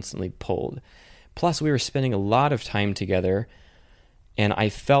attention constantly pulled. Plus, we were spending a lot of time together, and I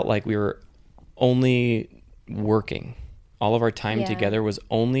felt like we were only working All of our time Yeah. together was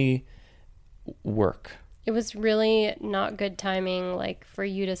only work. It was really not good timing, like, for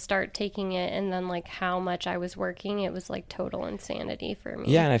you to start taking it, and then, like, how much I was working. It was, like, total insanity for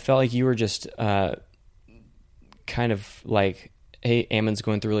me. Yeah, and I felt like you were just kind of like, hey, Ammon's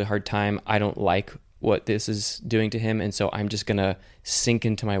going through a really hard time. I don't like what this is doing to him, and so I'm just going to sink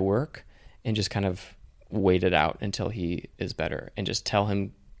into my work and just kind of wait it out until he is better, and just tell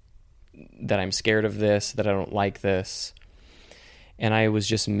him that I'm scared of this, that I don't like this. And I was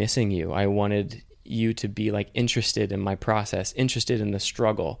just missing you. I wanted you to be like interested in my process, interested in the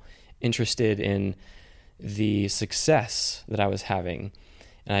struggle, interested in the success that I was having.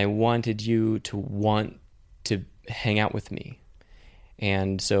 And I wanted you to want to hang out with me.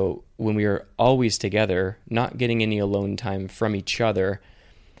 And so when we were always together, not getting any alone time from each other,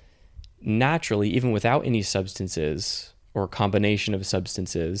 naturally, even without any substances or combination of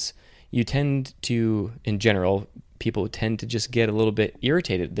substances, you tend to, in general, people tend to just get a little bit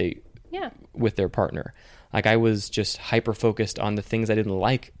irritated with their partner. Like, I was just hyper focused on the things I didn't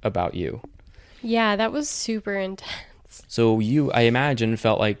like about you. Yeah, that was super intense. So you, I imagine,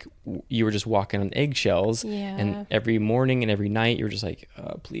 felt like you were just walking on eggshells. Yeah. And every morning and every night, you were just like,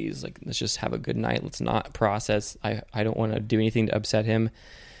 please, like, let's just have a good night. Let's not process. I don't want to do anything to upset him.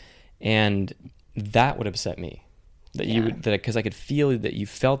 And that would upset me. That you would, that because I could feel that you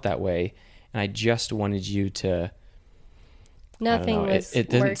felt that way, and I just wanted you to. Nothing was. It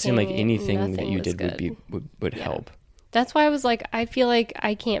doesn't seem like anything that nothing you was did good. would help. That's why I was like, I feel like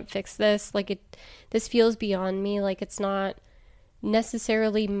I can't fix this. Like, this feels beyond me. Like, it's not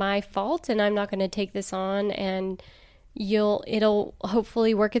necessarily my fault, and I'm not going to take this on. And it'll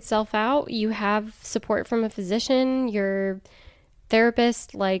hopefully work itself out. You have support from a physician, your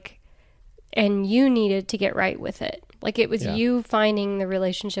therapist, like. And you needed to get right with it. Like, it was you finding the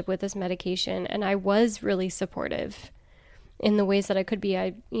relationship with this medication. And I was really supportive in the ways that I could be.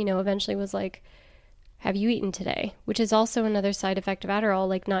 I, eventually was like, have you eaten today? Which is also another side effect of Adderall,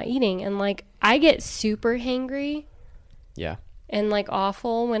 like not eating. And like, I get super hangry. Yeah. And like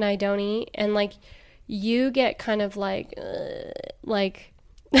awful when I don't eat. And like, you get kind of like.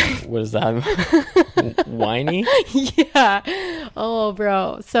 What is that? Whiny? Yeah. Oh,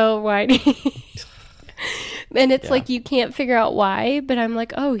 bro. So whiny. And it's like, you can't figure out why, but I'm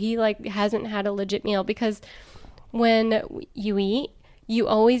like, oh, he like hasn't had a legit meal. Because when you eat, you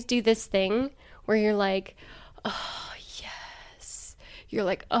always do this thing where you're like, oh, yes. You're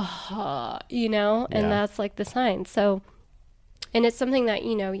like, oh, and that's like the sign. So, and it's something that,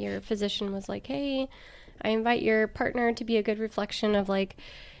 your physician was like, hey, I invite your partner to be a good reflection of like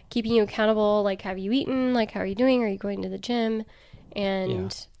keeping you accountable. Like, have you eaten? Like, how are you doing? Are you going to the gym?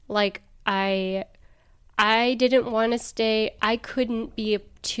 And like, I didn't want to stay. I couldn't be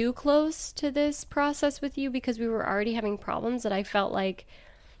too close to this process with you because we were already having problems that I felt like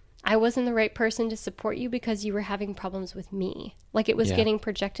I wasn't the right person to support you because you were having problems with me. Like, it was getting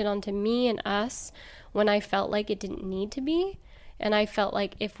projected onto me and us when I felt like it didn't need to be. And I felt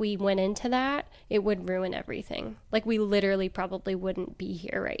like if we went into that, it would ruin everything. Like, we literally probably wouldn't be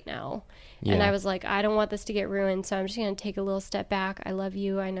here right now. Yeah. And I was like, I don't want this to get ruined, so I'm just going to take a little step back. I love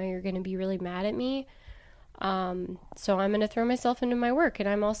you. I know you're going to be really mad at me. So I'm going to throw myself into my work. And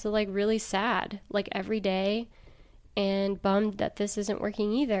I'm also like really sad, like every day, and bummed that this isn't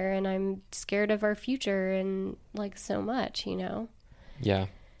working either. And I'm scared of our future and like so much, Yeah.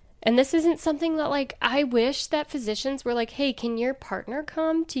 And this isn't something that, like, I wish that physicians were like, hey, can your partner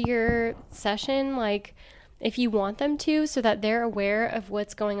come to your session, like, if you want them to, so that they're aware of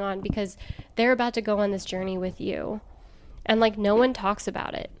what's going on, because they're about to go on this journey with you. And, like, no one talks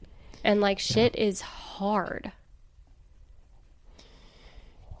about it. And, like, shit is hard.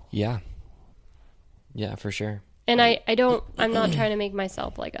 Yeah. Yeah, for sure. And I'm not trying to make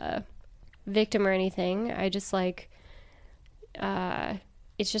myself, like, a victim or anything. I just, like,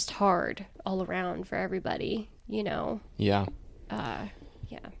 it's just hard all around for everybody, Yeah. Yeah.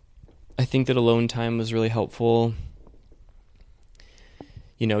 I think that alone time was really helpful.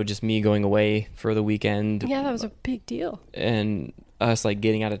 Just me going away for the weekend. Yeah, that was a big deal. And us like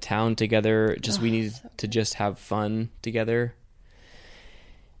getting out of town together. We needed to just have fun together.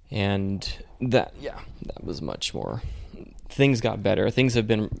 And that was much more. Things got better. Things have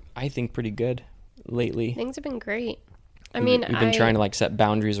been, I think, pretty good lately. Things have been great. We've been trying to like set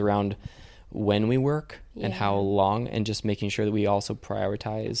boundaries around when we work and how long, and just making sure that we also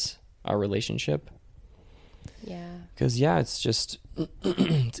prioritize our relationship. Yeah. Because it's just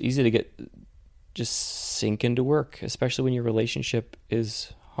it's easy to just sink into work, especially when your relationship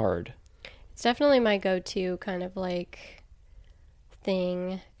is hard. It's definitely my go-to kind of like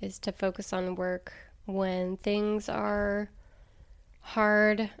thing is to focus on work when things are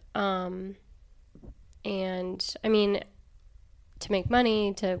hard. And I mean, to make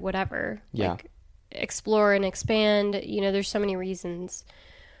money, to whatever. Yeah. Like, explore and expand. You know, there's so many reasons.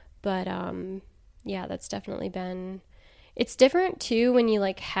 But yeah, that's definitely been... It's different too when you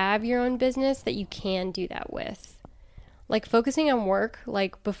like have your own business that you can do that with. Like focusing on work,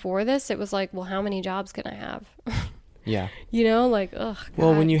 like before this, it was like, well, how many jobs can I have? Yeah. You know, like, ugh.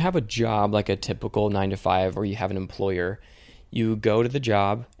 Well, God. when you have a job, like a typical 9 to 5, or you have an employer, you go to the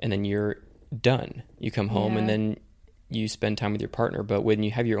job and then you're done. You come home and Yeah. then you spend time with your partner. But when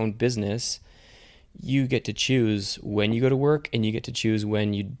you have your own business, you get to choose when you go to work and you get to choose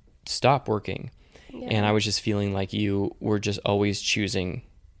when you stop working. Yeah. And I was just feeling like you were just always choosing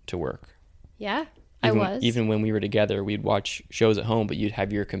to work. Yeah, Even, I was. Even when we were together, we'd watch shows at home, but you'd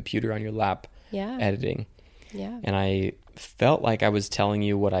have your computer on your lap Yeah. editing. Yeah. And I felt like I was telling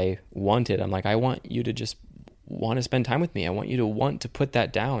you what I wanted. I'm like, I want you to just want to spend time with me. I want you to want to put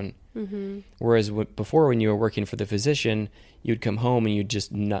that down. Mm-hmm. Whereas before, when you were working for the physician, you'd come home and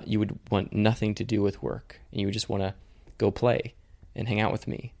you would want nothing to do with work, and you would just want to go play and hang out with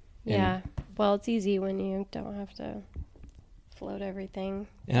me. Yeah. Well, it's easy when you don't have to float everything.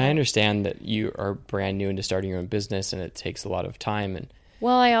 And I understand that you are brand new into starting your own business, and it takes a lot of time. And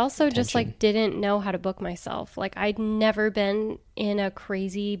Well, I also just attention. like didn't know how to book myself. Like I'd never been in a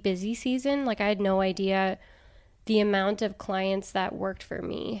crazy busy season. Like I had no idea the amount of clients that worked for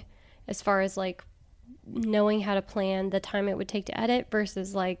me as far as like knowing how to plan the time it would take to edit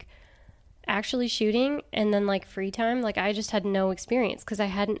versus like actually shooting and then like free time. Like I just had no experience because I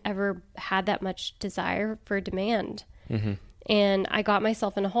hadn't ever had that much desire for demand. Mm-hmm. And I got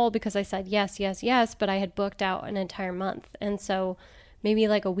myself in a hole because I said yes, yes, yes, but I had booked out an entire month. And so maybe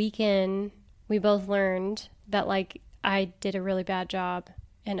like a weekend, we both learned that like I did a really bad job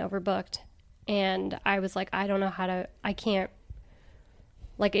and overbooked. And I was like, I can't,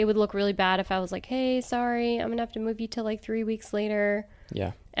 like it would look really bad if I was like, hey, sorry, I'm gonna have to move you till like 3 weeks later.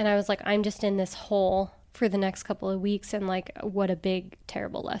 Yeah. And I was like, I'm just in this hole for the next couple of weeks. And like, what a big,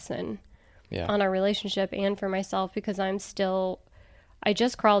 terrible lesson Yeah. on our relationship and for myself because I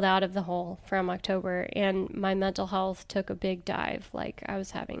just crawled out of the hole from October and my mental health took a big dive. Like I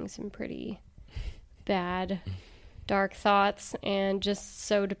was having some pretty bad, dark thoughts and just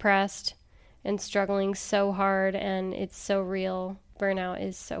so depressed and struggling so hard. And it's so real. Burnout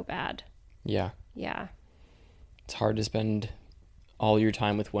is so bad. Yeah. Yeah. It's hard to spend all your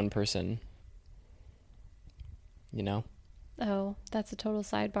time with one person. You know? Oh, that's a total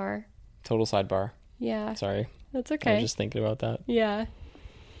sidebar. Total sidebar. Yeah. Sorry. That's I okay. was just thinking about that. Yeah.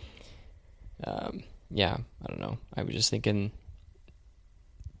 Yeah, I don't know. I was just thinking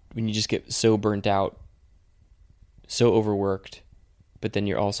when you just get so burnt out, so overworked, but then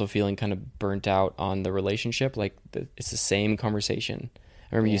you're also feeling kind of burnt out on the relationship, like it's the same conversation.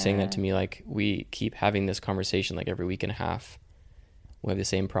 I remember you saying that to me, like we keep having this conversation like every week and a half. We have the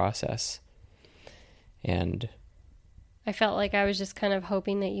same process. And I felt like I was just kind of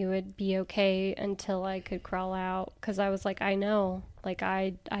hoping that you would be okay until I could crawl out because I was like, I know, like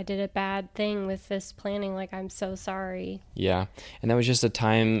I did a bad thing with this planning. Like, I'm so sorry. yeah, and that was just a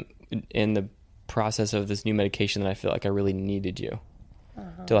time in the process of this new medication that I feel like I really needed you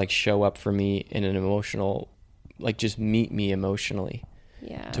to like show up for me in an emotional, like just meet me emotionally,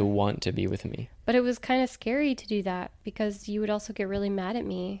 Yeah. to want to be with me. But it was kind of scary to do that because you would also get really mad at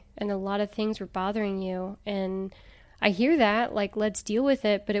me and a lot of things were bothering you. And I hear that, like, let's deal with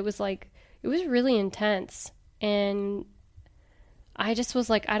it. But it was like, it was really intense. And I just was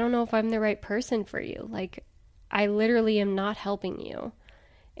like, I don't know if I'm the right person for you. Like, I literally am not helping you.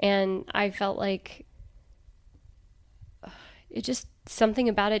 And I felt like it just, something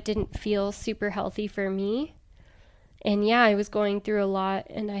about it didn't feel super healthy for me. And yeah, I was going through a lot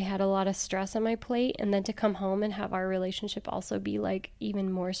and I had a lot of stress on my plate. And then to come home and have our relationship also be like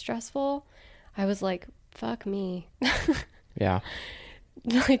even more stressful, I was like, fuck me. Yeah.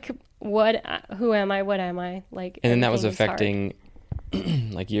 Like, who am I? What am I? Like, And then that was everything is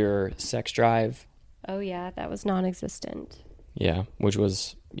affecting like your sex drive. hard. Oh yeah, that was non-existent. Yeah. Which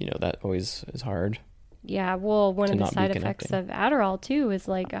was, that always is hard. Yeah, well, one To of the not be side effects connecting. of Adderall too is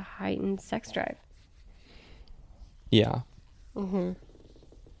like a heightened sex drive. Yeah. Mm-hmm.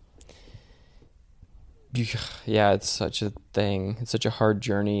 Yeah, it's such a thing. It's such a hard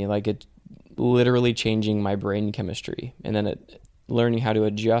journey. Like it literally changing my brain chemistry and then learning how to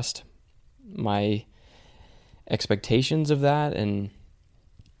adjust my expectations of that and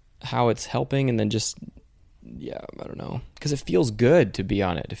how it's helping. And then just, I don't know. Because it feels good to be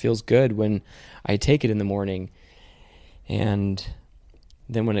on it. It feels good when I take it in the morning and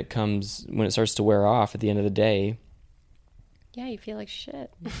then when it starts to wear off at the end of the day, Yeah, you feel like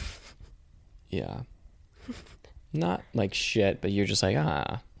shit. yeah, not like shit, but you're just like,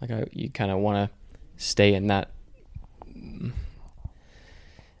 you kind of want to stay in that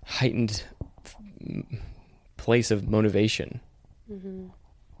heightened place of motivation. Mm-hmm.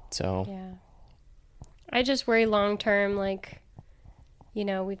 So Yeah. I just worry long term, like, you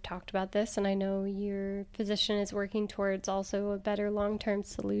know, we've talked about this, and I know your physician is working towards also a better long term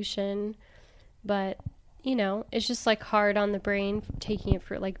solution. But, you know, it's just like hard on the brain taking it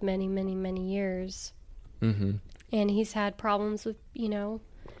for like many, many, many years. mm-hmm. And he's had problems with, you know,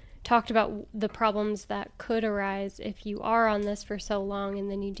 talked about the problems that could arise if you are on this for so long and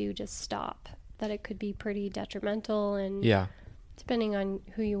then you do just stop, that it could be pretty detrimental, and Yeah. depending on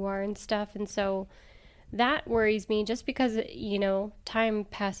who you are and stuff. And so that worries me, just because, you know, time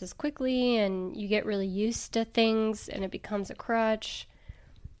passes quickly and you get really used to things and it becomes a crutch,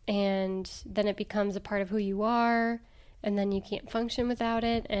 and then it becomes a part of who you are, and then you can't function without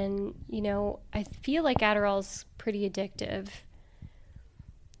it. And, you know, I feel like Adderall's pretty addictive.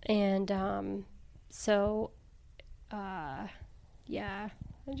 And yeah,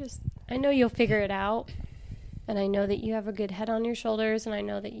 I know you'll figure it out. And I know that you have a good head on your shoulders, and I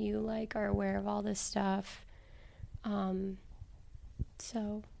know that you like are aware of all this stuff.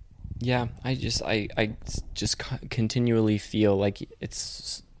 So Yeah, I just continually feel like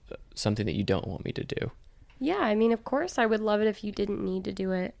it's something that you don't want me to do. yeah, I mean, of course, I would love it if you didn't need to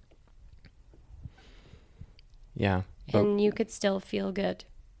do it, Yeah. But, and you could still feel good.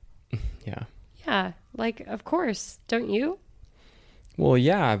 yeah. Yeah, like, of course, don't you? Well,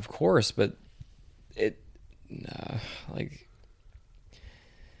 yeah, of course, but like,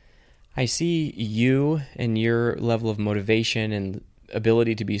 I see you and your level of motivation and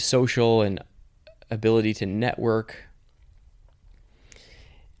ability to be social and ability to network,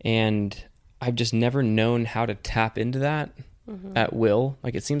 and I've just never known how to tap into that at will.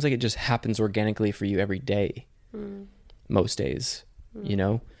 Like, it seems like it just happens organically for you every day, most days, you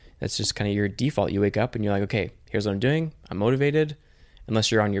know? That's just kind of your default. You wake up and you're like, okay, here's what I'm doing. I'm motivated,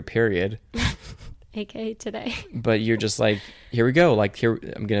 unless you're on your period. AKA today. But you're just like, here we go. Like, here,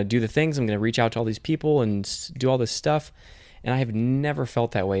 I'm going to do the things. I'm going to reach out to all these people and do all this stuff. And I have never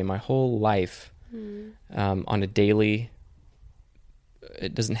felt that way in my whole life. On a daily,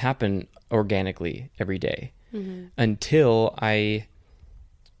 it doesn't happen organically every day until I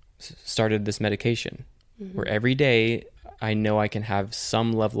started this medication, where every day I know I can have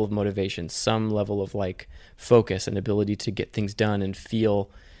some level of motivation, some level of like focus and ability to get things done and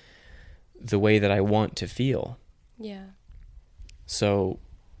feel the way that I want to feel. Yeah. So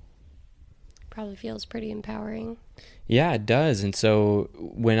Probably feels pretty empowering. yeah, it does. And so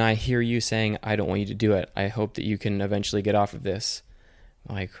when I hear you saying, I don't want you to do it, I hope that you can eventually get off of this.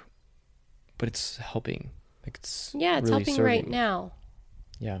 Like, but it's helping. Like, it's Yeah, it's really helping right serving. now.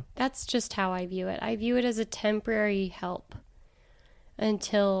 Yeah. That's just how I view it. I view it as a temporary help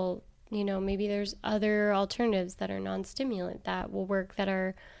until, you know, maybe there's other alternatives that are non-stimulant that will work, that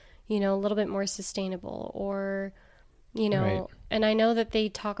are, you know, a little bit more sustainable, or, you know, Right. and I know that they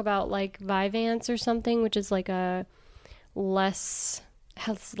talk about like Vyvanse or something, which is like has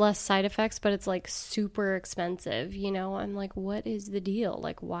less side effects, but it's like super expensive, you know. I'm like, what is the deal?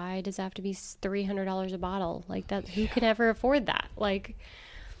 Like, why does it have to be $300 a bottle? Like, that, who can ever afford that? Like,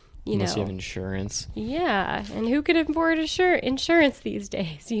 you Unless you know. have insurance. Yeah, and who could afford insurance these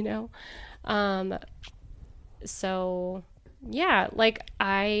days, you know? So, yeah, like,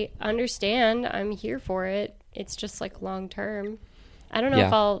 I understand. I'm here for it. It's just, like, long term. I don't know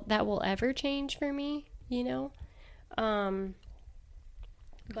Yeah. if that will ever change for me, you know?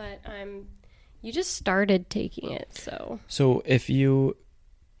 But you just started taking it, so. So if you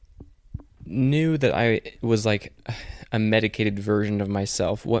knew that I was like a medicated version of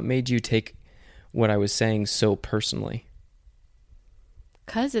myself, what made you take what I was saying so personally?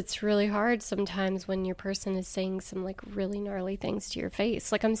 Because it's really hard sometimes when your person is saying some, like, really gnarly things to your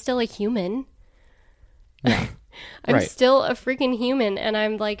face. Like, I'm still a human. Yeah. I'm Right. still a freaking human, and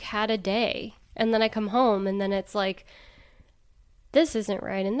I'm, like, had a day. And then I come home, and then it's like, this isn't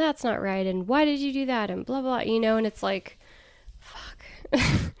right, and that's not right, and why did you do that, and blah, blah, you know, and it's like, fuck.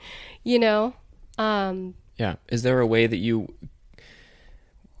 You know? Yeah. Is there a way that you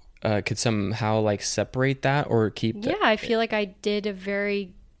could somehow like separate that or keep Yeah, I feel like I did a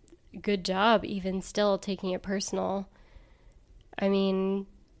very good job, even still taking it personal. I mean,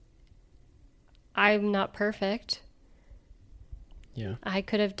 I'm not perfect. Yeah. I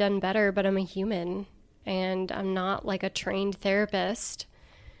could have done better, but I'm a human, and I'm not like a trained therapist.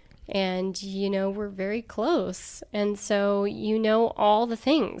 And, we're very close. And so, all the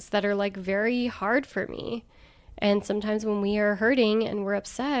things that are like very hard for me. And sometimes when we are hurting and we're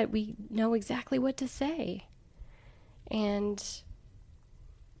upset, we know exactly what to say. And,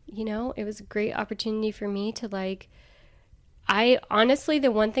 it was a great opportunity for me to like, I honestly, the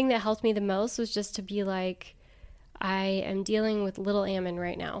one thing that helped me the most was just to be like, I am dealing with little Ammon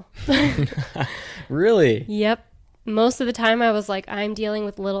right now. Really? Yep. Most of the time I was like, I'm dealing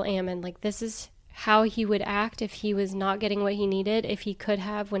with little Ammon. Like, this is how he would act if he was not getting what he needed, if he could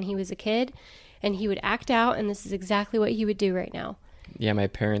have when he was a kid. And he would act out, and this is exactly what he would do right now. Yeah, my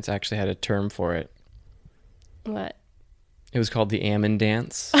parents actually had a term for it. What? It was called the Ammon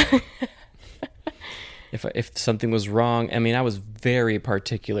dance. If something was wrong, I mean, I was very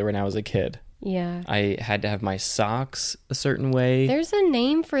particular when I was a kid. Yeah. I had to have my socks a certain way. There's a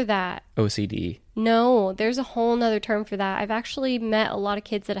name for that. OCD. No, there's a whole nother term for that. I've actually met a lot of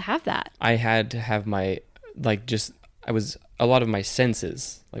kids that have that. I had to have my, a lot of my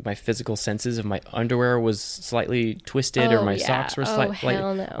senses, like my physical senses, if my underwear was slightly twisted or my socks were slightly,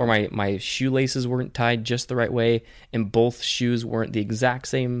 no. or my shoelaces weren't tied just the right way and both shoes weren't the exact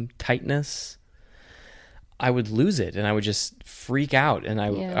same tightness, I would lose it and I would just freak out and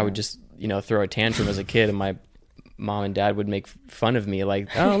I would just, throw a tantrum as a kid, and my mom and dad would make fun of me like,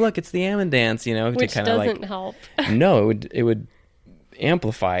 oh, look, it's the Ammon dance, Which to kind of doesn't help. No, it would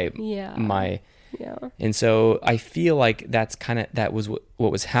amplify my... Yeah. And so I feel like that was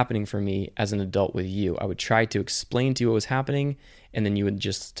what was happening for me as an adult with you. I would try to explain to you what was happening, and then you would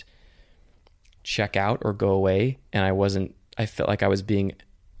just check out or go away. And I felt like I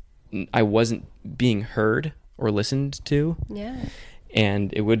wasn't being heard or listened to. Yeah.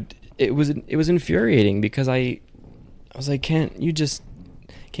 And it was infuriating because I was like, can't you just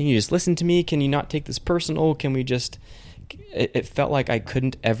listen to me? Can you not take this personal? It felt like I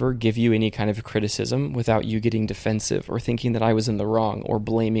couldn't ever give you any kind of criticism without you getting defensive or thinking that I was in the wrong or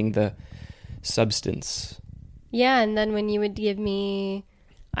blaming the substance. Yeah, and then when you would give me,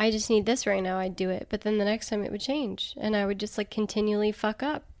 I just need this right now, I'd do it. But then the next time it would change, and I would just like continually fuck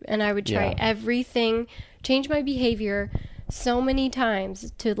up. And I would try everything, change my behavior so many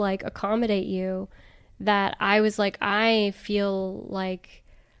times to like accommodate you that I was like, I feel like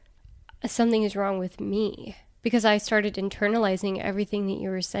something is wrong with me. Because I started internalizing everything that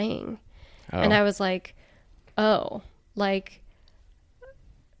you were saying. Oh. And I was like, oh, like,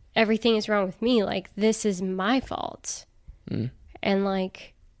 everything is wrong with me. Like, this is my fault. Mm. And,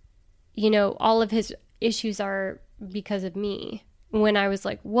 like, all of his issues are because of me. When I was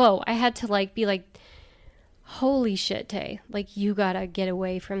like, whoa, I had to, like, be like, holy shit, Tay. Like, you gotta get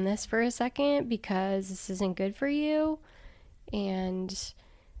away from this for a second because this isn't good for you. And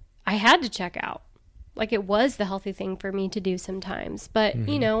I had to check out. Like, it was the healthy thing for me to do sometimes. But,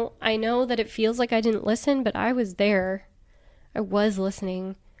 I know that it feels like I didn't listen, but I was there. I was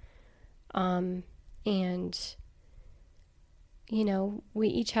listening. And, we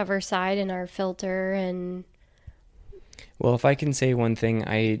each have our side and our filter. And well, if I can say one thing,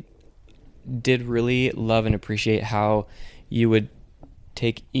 I did really love and appreciate how you would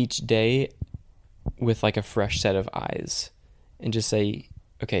take each day with, like, a fresh set of eyes and just say,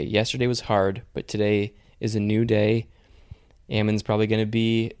 okay, yesterday was hard, but today is a new day. Ammon's probably going to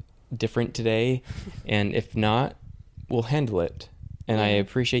be different today. And if not, we'll handle it. And I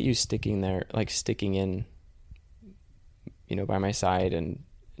appreciate you sticking in, by my side and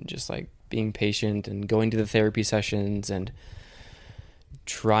just like being patient and going to the therapy sessions and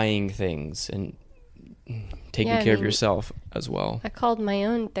trying things and taking care of yourself as well. I called my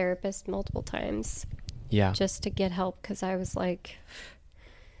own therapist multiple times. Yeah. Just to get help because I was like,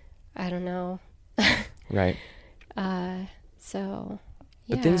 I don't know. Right. So,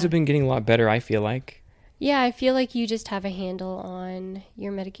 But things have been getting a lot better, I feel like. Yeah, I feel like you just have a handle on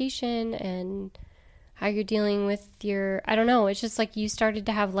your medication and how you're dealing with your, I don't know, it's just like you started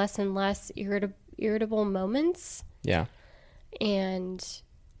to have less and less irritable moments. Yeah. And,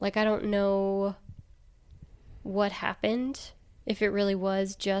 like, I don't know what happened, if it really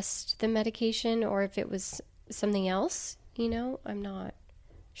was just the medication or if it was something else, I'm not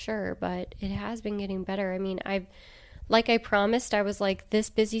sure, but it has been getting better. I mean, I promised, I was like,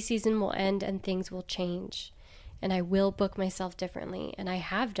 this busy season will end and things will change and I will book myself differently. And I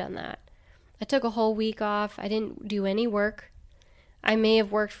have done that. I took a whole week off. I didn't do any work. I may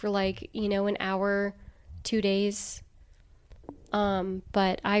have worked for like, an hour, 2 days.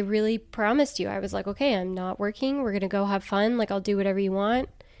 But I really promised you, I was like, okay, I'm not working. We're going to go have fun. Like, I'll do whatever you want.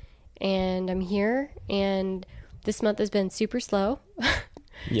 And I'm here. And this month has been super slow.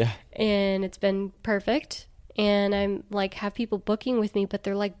 Yeah. And it's been perfect. And I'm like, have people booking with me, but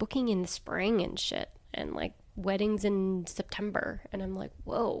they're like booking in the spring and shit, and like weddings in September. And I'm like,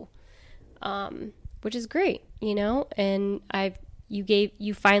 whoa, which is great, you know? And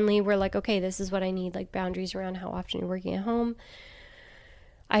you finally were like, okay, this is what I need, like boundaries around how often you're working at home.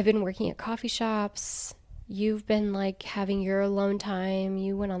 I've been working at coffee shops. You've been like having your alone time.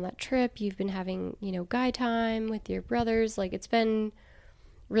 You went on that trip. You've been having, you know, guy time with your brothers. Like, it's been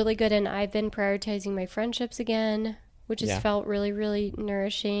really good. And I've been prioritizing my friendships again, which has felt really, really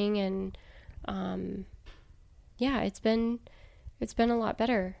nourishing. And, yeah, it's been a lot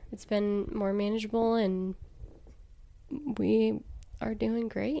better. It's been more manageable, and we are doing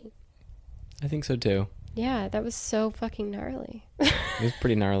great. I think so too. Yeah, that was so fucking gnarly. It was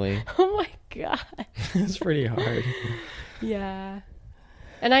pretty gnarly. Oh my God. It was pretty hard. Yeah.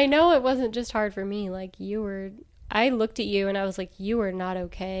 And I know it wasn't just hard for me. Like, I looked at you and I was like, you were not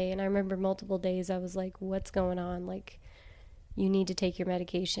okay. And I remember multiple days I was like, what's going on? Like, you need to take your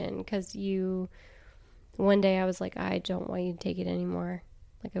medication. Because one day I was like, I don't want you to take it anymore.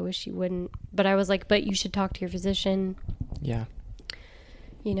 Like, I wish you wouldn't. But I was like, but you should talk to your physician. Yeah.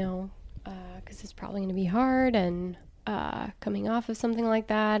 You know, because it's probably going to be hard, and coming off of something like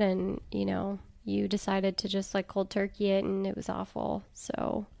that, and, you know, you decided to just like cold turkey it, and it was awful.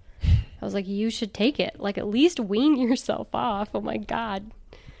 So I was like, you should take it. Like, at least wean yourself off. Oh my God.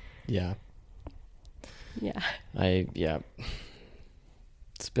 Yeah. Yeah.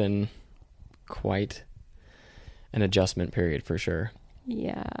 It's been quite an adjustment period for sure.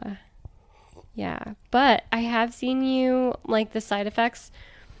 Yeah. Yeah. But I have seen you, like, the side effects.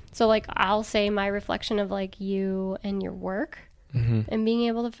 So, like, I'll say my reflection of, like, you and your work and being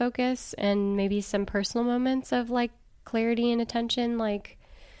able to focus, and maybe some personal moments of, like, clarity and attention. Like,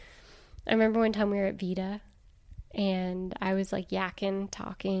 I remember one time we were at Vita, and I was, like,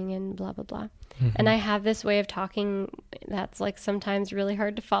 talking, and blah, blah, blah. And I have this way of talking that's, like, sometimes really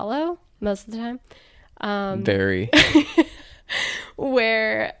hard to follow most of the time. Very.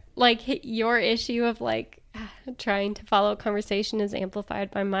 Where, like, your issue of, like, trying to follow a conversation is amplified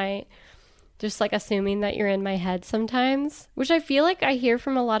by my just, like, assuming that you're in my head sometimes, which I feel like I hear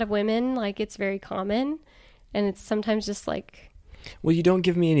from a lot of women. Like, it's very common, and it's sometimes just like, well, you don't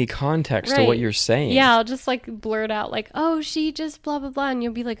give me any context to what you're saying. Yeah, I'll just, like, blurt out, like, oh, she just blah blah blah, and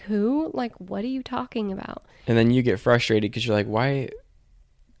you'll be like, who? Like, what are you talking about? And then you get frustrated because you're like, why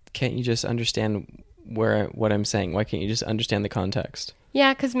can't you just understand what I'm saying? Why can't you just understand the context?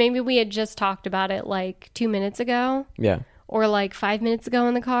 Yeah, because maybe we had just talked about it like 2 minutes ago. Yeah. Or like 5 minutes ago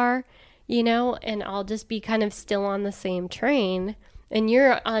in the car, you know, and I'll just be kind of still on the same train, and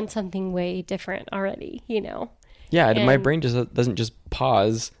you're on something way different already, you know. Yeah, and my brain just doesn't just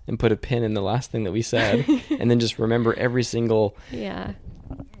pause and put a pin in the last thing that we said and then just remember every single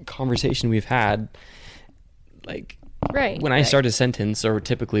conversation we've had. Like, when I start a sentence, or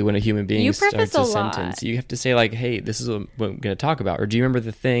typically when a human being starts a sentence, you have to say, like, hey, this is what I'm going to talk about. Or do you remember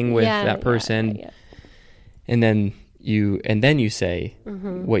the thing with that person? Yeah. And then you say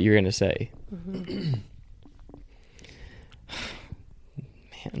what you're going to say. Man.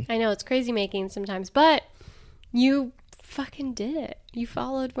 I know, it's crazy making sometimes, but you fucking did it. You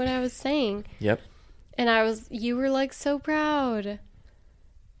followed what I was saying. Yep. And you were, like, so proud.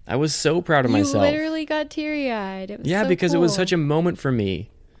 I was so proud of myself. You literally got teary-eyed. It was so because cool. It was such a moment for me.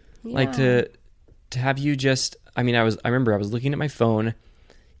 Yeah. Like, to have you just, I mean, I remember I was looking at my phone,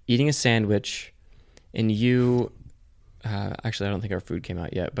 eating a sandwich, and you, actually, I don't think our food came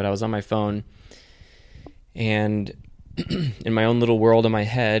out yet, but I was on my phone, and in my own little world in my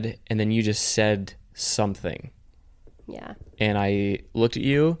head, and then you just said something. Yeah. And I looked at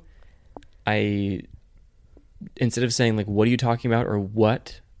you, instead of saying, like, what are you talking about, or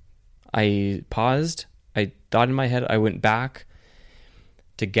what, I paused. I thought in my head. I went back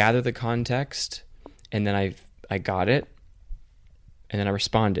to gather the context, and then I got it, and then I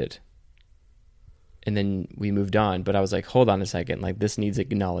responded, and then we moved on. But I was like, hold on a second. Like, this needs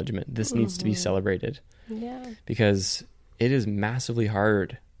acknowledgement. This needs to be celebrated. Yeah. Because it is massively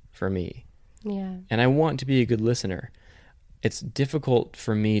hard for me. Yeah. And I want to be a good listener. It's difficult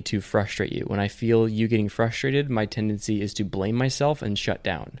for me to frustrate you. When I feel you getting frustrated, my tendency is to blame myself and shut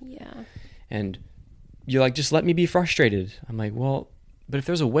down. Yeah. And you're like, just let me be frustrated. I'm like, well, but if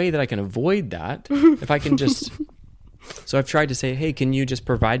there's a way that I can avoid that, if I can just... So I've tried to say, hey, can you just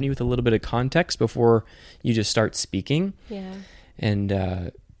provide me with a little bit of context before you just start speaking? Yeah.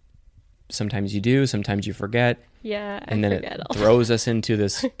 And sometimes you do, sometimes you forget. Yeah, and then it throws us into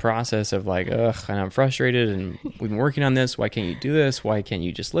this process of like, ugh, and I'm frustrated, and we've been working on this. Why can't you do this? Why can't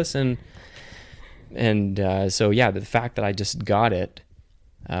you just listen? And so, yeah, the fact that I just got it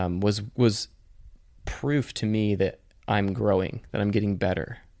was proof to me that I'm growing, that I'm getting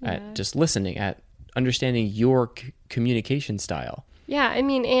better at just listening, at understanding your communication style. Yeah, I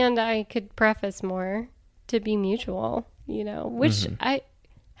mean, and I could preface more to be mutual, which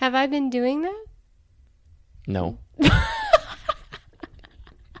have I been doing that? No.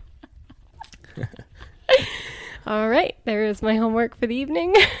 All right, there is my homework for the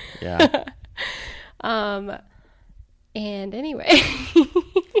evening. Yeah. And anyway.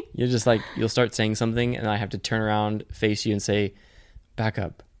 You're just like, you'll start saying something and I have to turn around, face you and say, back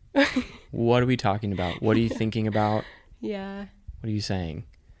up. What are we talking about? What are you thinking about? Yeah. What are you saying?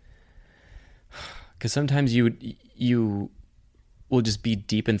 Because sometimes you will just be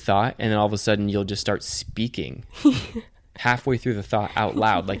deep in thought and then all of a sudden you'll just start speaking halfway through the thought out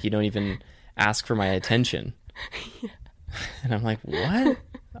loud, like you don't even ask for my attention. Yeah. And I'm like, what?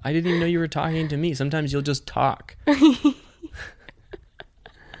 I didn't even know you were talking to me. Sometimes you'll just talk.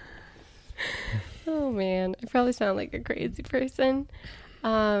 Oh man, I probably sound like a crazy person.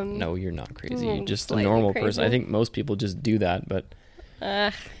 No, you're not crazy. You're just a slightly normal crazy. person. I think most people just do that, but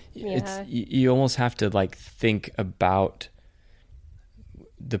Yeah. you almost have to like think about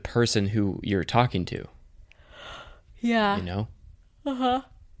the person who you're talking to. Yeah. Uh-huh.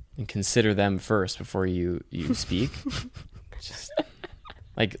 And consider them first before you speak. Just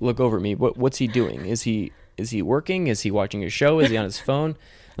like look over at me. What's he doing? Is he working? Is he watching a show? Is he on his phone?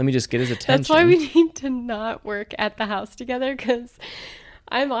 Let me just get his attention. That's why we need to not work at the house together, because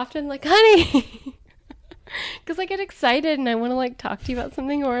I'm often like, honey, because I get excited and I want to like talk to you about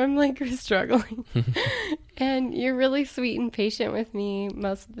something, or I'm like struggling. And you're really sweet and patient with me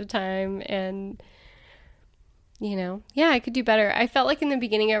most of the time. And, I could do better. I felt like in the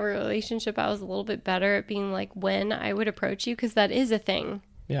beginning of a relationship, I was a little bit better at being like when I would approach you, because that is a thing.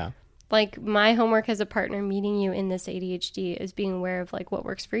 Yeah. Like my homework as a partner meeting you in this ADHD is being aware of like what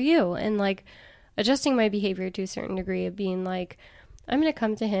works for you, and like adjusting my behavior to a certain degree of being like, I'm going to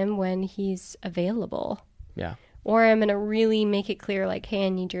come to him when he's available. Yeah. Or I'm going to really make it clear like, hey, I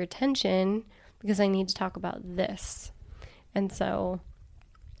need your attention because I need to talk about this. And so,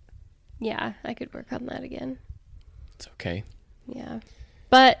 yeah, I could work on that again. It's okay. Yeah.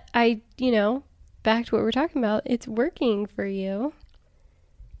 But back to what we're talking about, it's working for you.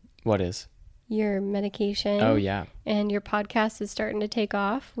 What is? Your medication. Oh, yeah. And your podcast is starting to take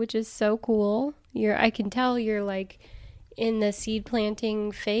off, which is so cool. I can tell you're like in the seed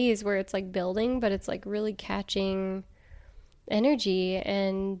planting phase where it's like building, but it's like really catching energy.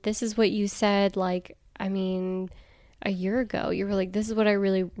 And this is what you said, like, a year ago. You were like, this is what I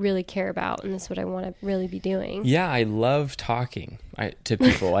really, really care about, and this is what I want to really be doing. Yeah, I love talking to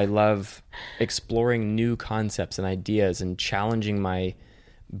people. I love exploring new concepts and ideas and challenging my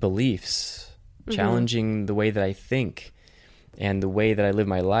beliefs, challenging the way that I think and the way that I live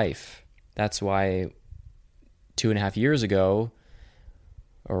my life. That's why 2.5 years ago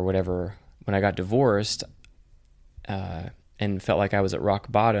or whatever, when I got divorced and felt like I was at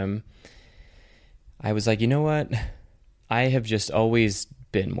rock bottom, I was like, you know what? I have just always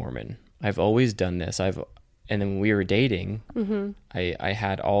been Mormon. I've always done this. And then when we were dating, I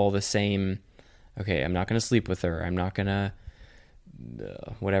had all the same, okay, I'm not going to sleep with her. I'm not going to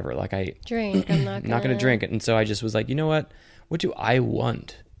whatever, like I drink. I'm not going to drink. And so I just was like, you know what do I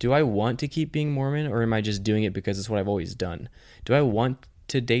want? Do I want to keep being Mormon, or am I just doing it because it's what I've always done? Do I want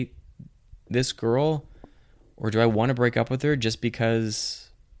to date this girl, or do I want to break up with her just because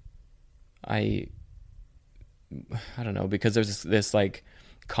I don't know, because there's this like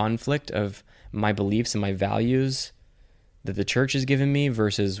conflict of my beliefs and my values that the church has given me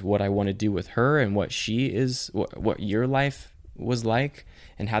versus what I want to do with her and what she is, what your life was like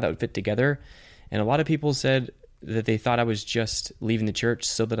and how that would fit together. And a lot of people said that they thought I was just leaving the church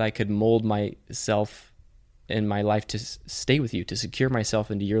so that I could mold myself and my life to stay with you, to secure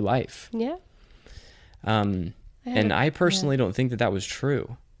myself into your life. Yeah. And I personally don't think that was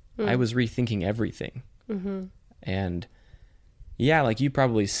true. I was rethinking everything. And yeah, like you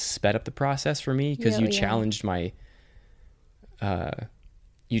probably sped up the process for me because you challenged my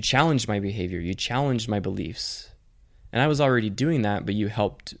behavior, you challenged my beliefs. And I was already doing that, but you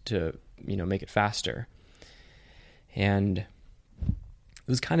helped to, make it faster. And it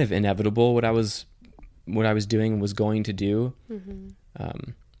was kind of inevitable what I was doing was going to do.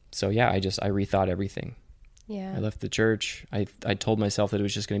 So yeah, I rethought everything. Yeah. I left the church. I told myself that it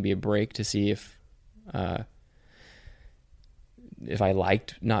was just going to be a break to see if I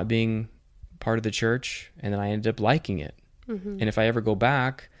liked not being part of the church, and then I ended up liking it. And if I ever go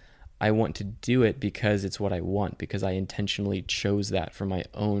back, I want to do it because it's what I want, because I intentionally chose that for my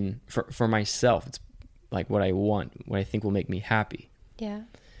own, for myself. It's like what I want, what I think will make me happy. Yeah.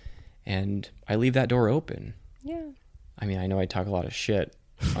 And I leave that door open. Yeah. I mean, I know I talk a lot of shit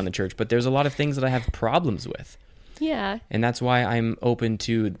on the church, but there's a lot of things that I have problems with. Yeah. And that's why I'm open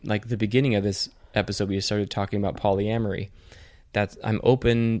to, like, the beginning of this episode, we started talking about polyamory. I'm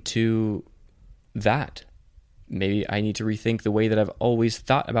open to that. Maybe I need to rethink the way that I've always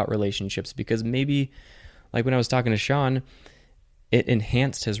thought about relationships, because maybe, like when I was talking to Sean, it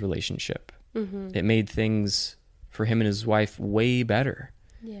enhanced his relationship. Mm-hmm. It made things for him and his wife way better.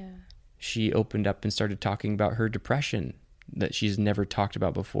 Yeah. She opened up and started talking about her depression that she's never talked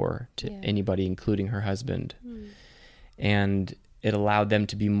about before to anybody, including her husband. And it allowed them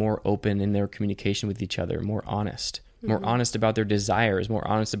to be more open in their communication with each other, more honest about their desires, more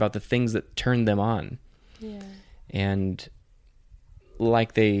honest about the things that turn them on. Yeah. And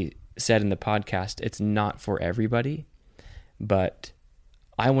like they said in the podcast, it's not for everybody, but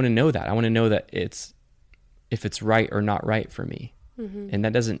I want to know that. I want to know that if it's right or not right for me. Mm-hmm. And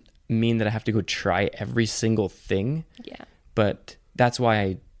that doesn't mean that I have to go try every single thing. Yeah. But that's why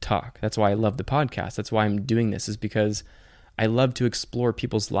I talk. That's why I love the podcast. That's why I'm doing this, is because I love to explore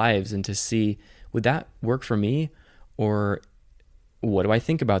people's lives and to see, would that work for me? Or what do I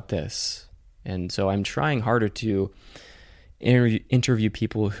think about this? And so I'm trying harder to interview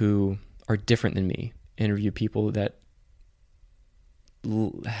people who are different than me, interview people that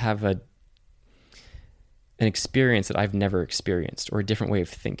have an experience that I've never experienced, or a different way of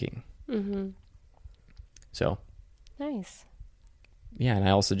thinking. Mm-hmm. So nice. Yeah, and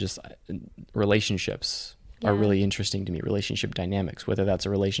I also just, relationships are really interesting to me. Relationship dynamics, whether that's a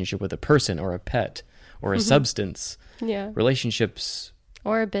relationship with a person or a pet or a substance. Yeah. Relationships.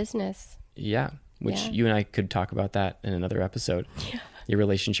 Or a business. Yeah, which you and I could talk about that in another episode. Yeah. Your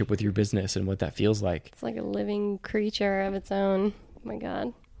relationship with your business and what that feels like. It's like a living creature of its own. Oh my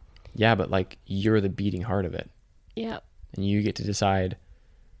God. Yeah, but like, you're the beating heart of it. Yeah. And you get to decide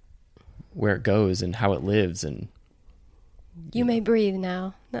where it goes and how it lives. And you may breathe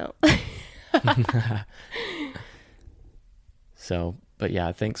now. No. So, but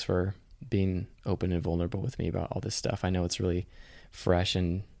yeah, thanks for being open and vulnerable with me about all this stuff. I know it's really fresh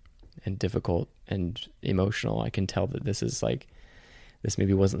and difficult and emotional. I can tell that this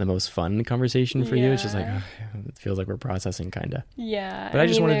maybe wasn't the most fun conversation for you. It's just like, it feels like we're processing kind of. Yeah. But I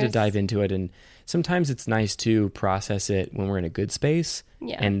just wanted to dive into it. And sometimes it's nice to process it when we're in a good space.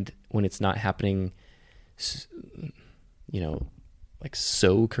 Yeah. And when it's not happening, like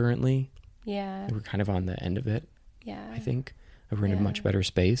so currently. Yeah. We're kind of on the end of it. Yeah. I think we're in a much better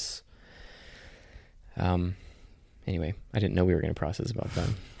space. Anyway, I didn't know we were going to process about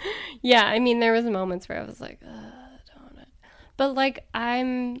them. Yeah. I mean, there was moments where I was like, don't it. But like,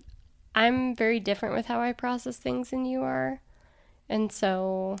 I'm very different with how I process things than you are. And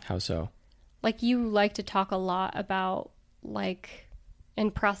so. How so? Like, you like to talk a lot about like,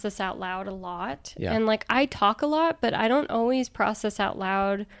 and process out loud a lot. Yeah. And like, I talk a lot, but I don't always process out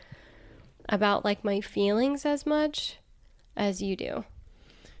loud about like my feelings as much as you do.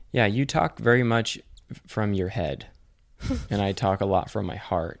 Yeah, you talk very much from your head, and I talk a lot from my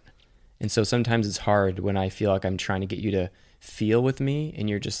heart. And so sometimes it's hard when I feel like I'm trying to get you to feel with me, and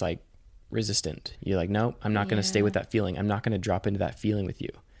you're just like resistant. You're like, no, I'm not going to stay with that feeling. I'm not going to drop into that feeling with you.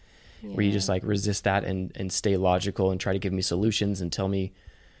 Where you just like resist that and stay logical and try to give me solutions and tell me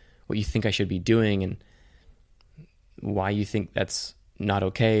what you think I should be doing and why you think that's not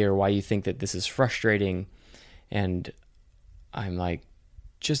okay, or why you think that this is frustrating. And I'm like,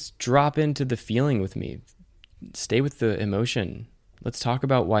 just drop into the feeling with me. Stay with the emotion. Let's talk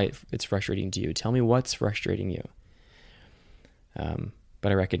about why it's frustrating to you. Tell me what's frustrating you.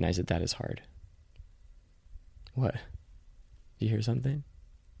 But I recognize that is hard. What? Did you hear something?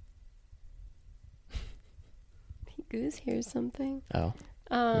 Goose hears something. Oh.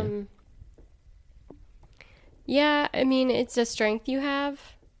 Yeah, I mean, it's a strength you have.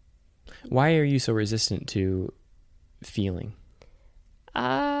 Why are you so resistant to feeling?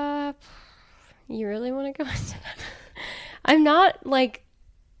 You really want to go into that? I'm not like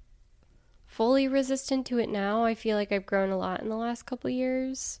fully resistant to it now. I feel like I've grown a lot in the last couple of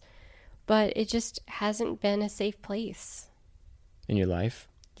years, but it just hasn't been a safe place. In your life?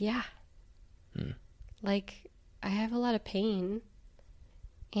 Yeah. Like, I have a lot of pain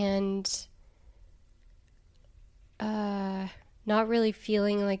and not really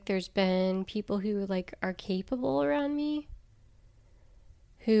feeling like there's been people who like are capable around me,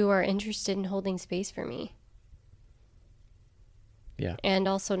 who are interested in holding space for me. Yeah. And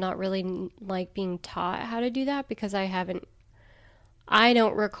also not really like being taught how to do that, because I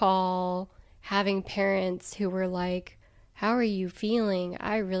don't recall having parents who were like, how are you feeling?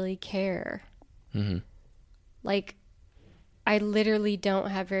 I really care. Mm-hmm. Like, I literally don't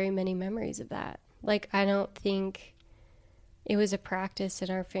have very many memories of that. Like, I don't think it was a practice in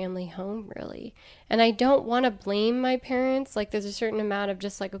our family home, really. And I don't want to blame my parents. Like, there's a certain amount of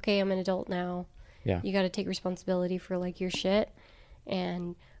just like, okay, I'm an adult now. Yeah. You got to take responsibility for like your shit.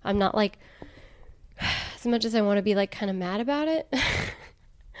 And I'm not like, as much as I want to be like kind of mad about it,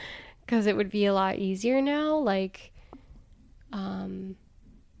 because it would be a lot easier now. Like,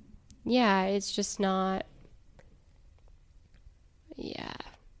 yeah, it's just not. Yeah.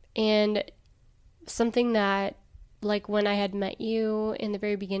 And something that, like, when I had met you in the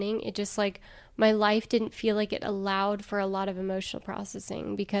very beginning, it just like my life didn't feel like it allowed for a lot of emotional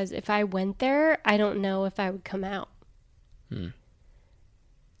processing, because if I went there, I don't know if I would come out.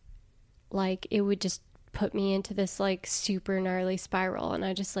 Like, it would just put me into this like super gnarly spiral, and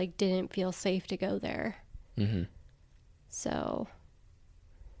I just like didn't feel safe to go there. Mm-hmm. So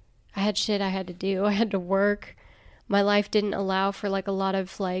I had shit I had to do. I had to work. My life didn't allow for like a lot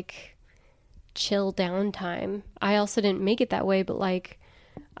of like chill downtime. I also didn't make it that way, but like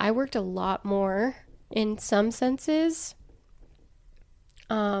I worked a lot more in some senses.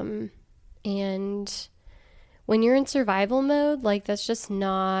 And when you're in survival mode, like that's just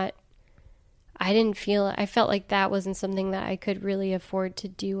not, I felt like that wasn't something that I could really afford to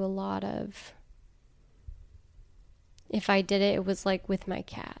do a lot of. If I did it, it was like with my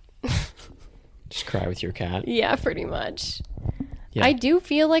cat. Just cry with your cat. Yeah, pretty much. Yeah. I do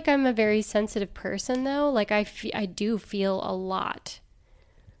feel like I'm a very sensitive person, though. Like, I do feel a lot.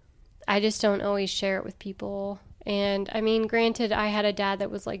 I just don't always share it with people. And, I mean, granted, I had a dad that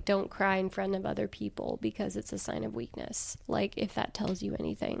was like, don't cry in front of other people because it's a sign of weakness. Like, if that tells you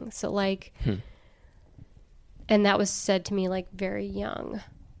anything. So, like, and that was said to me, like, very young.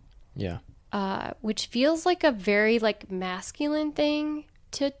 Yeah. Which feels like a very, like, masculine thing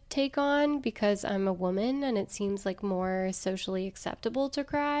to take on, because I'm a woman and it seems like more socially acceptable to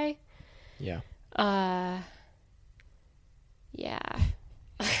cry. Yeah. Yeah.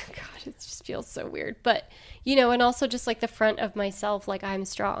 God, it just feels so weird. But, you know, and also just like the front of myself, like I'm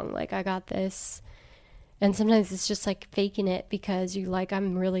strong, like I got this. And sometimes it's just like faking it because you're like,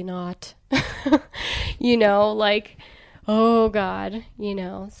 I'm really not, you know, like, oh God, you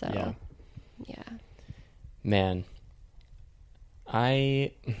know, so yeah. Man,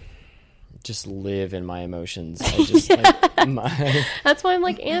 I just live in my emotions. I just like That's why I'm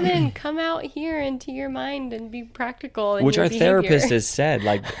like, Ammon, come out here into your mind and be practical in which your our behavior. therapist has said,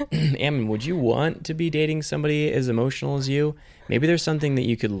 like, Ammon, would you want to be dating somebody as emotional as you? Maybe there's something that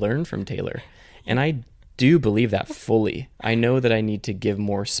you could learn from Taylor. And I do believe that fully. I know that I need to give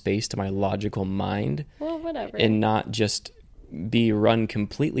more space to my logical mind. Well, whatever. And not just be run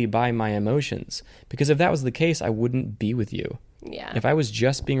completely by my emotions. Because if that was the case, I wouldn't be with you. Yeah. If I was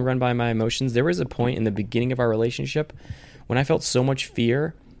just being run by my emotions, there was a point in the beginning of our relationship when I felt so much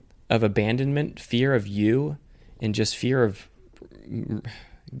fear of abandonment, fear of you, and just fear of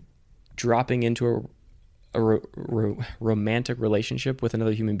dropping into a romantic relationship with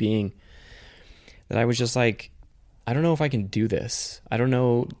another human being, that I was just like, I don't know if I can do this. I don't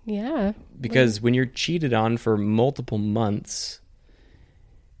know. Yeah. Because when you're cheated on for multiple months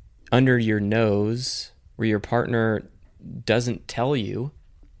under your nose, where your partner doesn't tell you,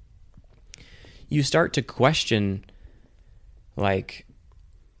 you start to question like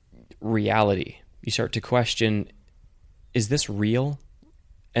reality. You start to question, is this real?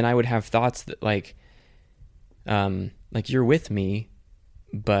 And I would have thoughts that like you're with me,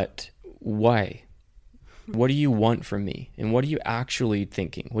 but why? What do you want from me? And what are you actually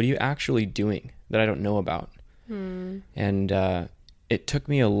thinking? What are you actually doing that I don't know about? And it took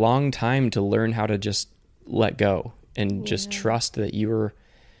me a long time to learn how to just let go and just trust that you were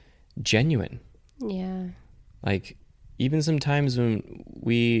genuine. Yeah. Like, even sometimes when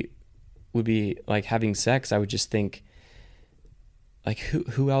we would be like having sex, I would just think, like,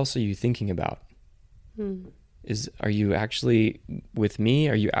 who else are you thinking about? Are you actually with me?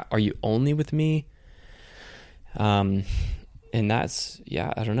 Are you only with me? And that's,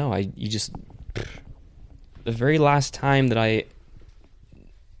 I don't know. The very last time that I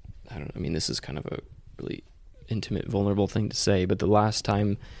don't know. I mean, this is kind of a really intimate, vulnerable thing to say, but the last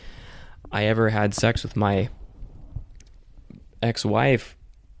time I ever had sex with my ex-wife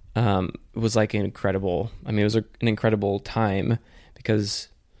was like an incredible time, because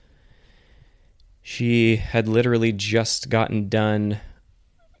she had literally just gotten done,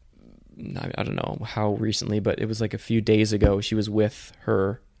 I don't know how recently, but it was like a few days ago. She was with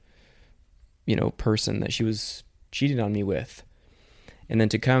her, person that she was cheating on me with. And then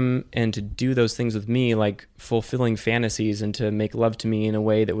to come and to do those things with me, like fulfilling fantasies, and to make love to me in a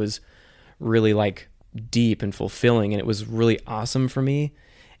way that was really like deep and fulfilling, and it was really awesome for me.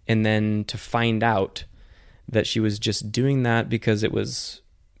 And then to find out that she was just doing that because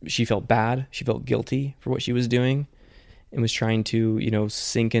she felt bad, she felt guilty for what she was doing, and was trying to,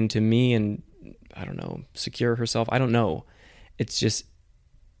 sink into me and, I don't know, secure herself. I don't know. It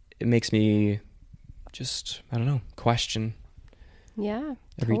makes me just, I don't know, question. Yeah,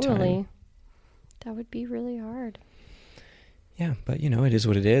 every totally. time. That would be really hard. Yeah, but it is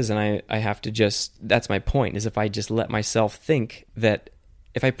what it is. And I have to that's my point, is if I just let myself think that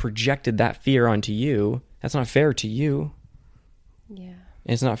if I projected that fear onto you, that's not fair to you. Yeah.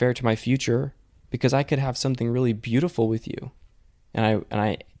 And it's not fair to my future, because I could have something really beautiful with you. And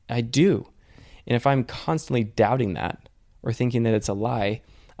I do. And if I'm constantly doubting that or thinking that it's a lie,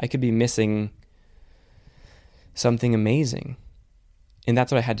 I could be missing something amazing. And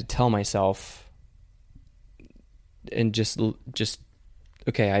that's what I had to tell myself. And just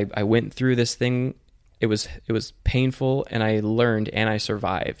okay, I went through this thing. It was painful, and I learned, and I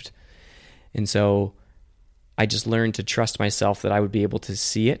survived. And so I just learned to trust myself that I would be able to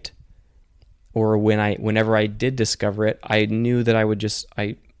see it. Or whenever I did discover it, I knew that I would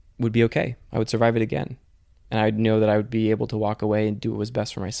be okay. I would survive it again. And I'd know that I would be able to walk away and do what was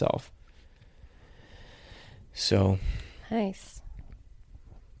best for myself. So. Nice.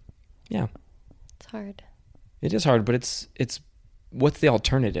 Yeah. It's hard. It is hard, but it's what's the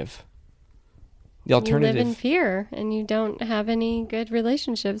alternative? The alternative. You live in fear, and you don't have any good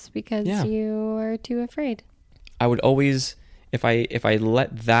relationships because you are too afraid. I would always, if I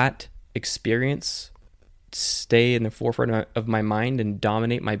let that experience stay in the forefront of my mind and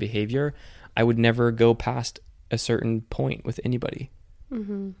dominate my behavior, I would never go past a certain point with anybody.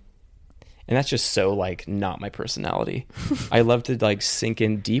 Mm-hmm. And that's just so not my personality. I love to sink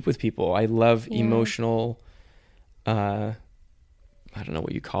in deep with people. I love emotional, I don't know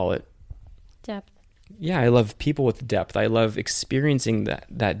what you call it. Depth. Yeah, I love people with depth. I love experiencing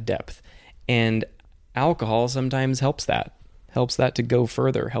that depth. And alcohol sometimes helps that to go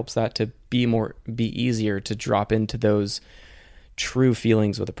further, helps that to be easier to drop into those true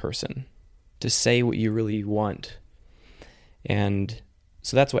feelings with a person, to say what you really want. And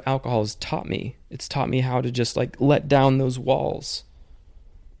so that's what alcohol has taught me. It's taught me how to just let down those walls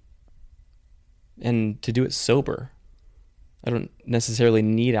and to do it sober. I don't necessarily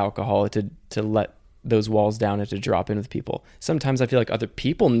need alcohol to let those walls down and to drop in with people. Sometimes I feel like other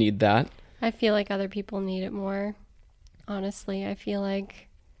people need that. I feel like other people need it more. Honestly, I feel like,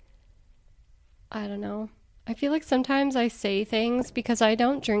 I don't know. I feel like sometimes I say things because I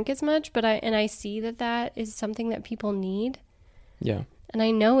don't drink as much, but I see that is something that people need. Yeah. And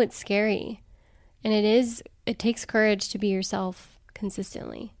I know it's scary. And it takes courage to be yourself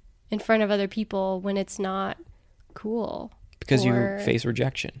consistently in front of other people when it's not cool. Because you face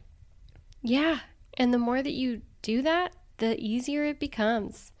rejection. Yeah. And the more that you do that, the easier it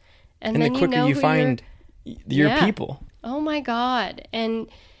becomes. And then the quicker you find your people. Oh my God. And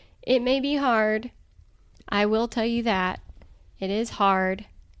it may be hard. I will tell you that. It is hard.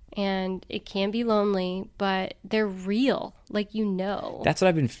 And it can be lonely, but they're real. That's what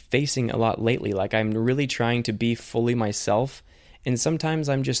I've been facing a lot lately. I'm really trying to be fully myself. And sometimes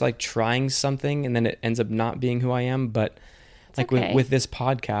I'm just trying something and then it ends up not being who I am. But okay. with this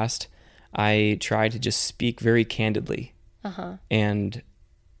podcast, I try to just speak very candidly. Uh-huh. And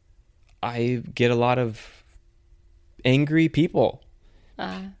I get a lot of angry people.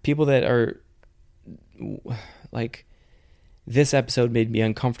 People that are this episode made me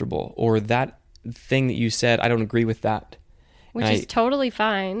uncomfortable, or that thing that you said, I don't agree with that. Which is totally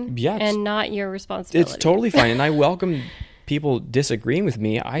fine. Yeah. And not your responsibility. It's totally fine. And I welcome people disagreeing with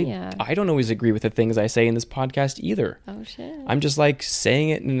me. I don't always agree with the things I say in this podcast either. Oh, shit. I'm just saying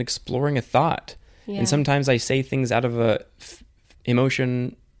it and exploring a thought. Yeah. And sometimes I say things out of a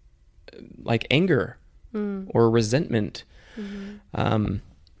emotion like anger or resentment. Mm-hmm.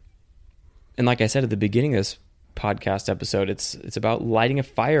 And like I said at the beginning of this podcast episode, it's about lighting a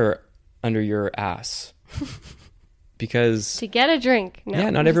fire under your ass. Because to get a drink. No,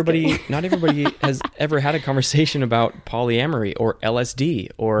 not everybody has ever had a conversation about polyamory or LSD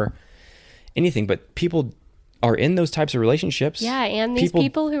or anything, but people are in those types of relationships. Yeah, and these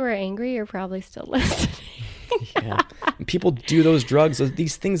people who are angry are probably still listening. Yeah. People do those drugs.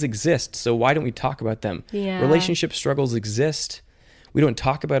 These things exist, so why don't we talk about them? Yeah. Relationship struggles exist. We don't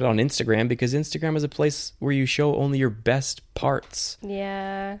talk about it on Instagram because Instagram is a place where you show only your best parts.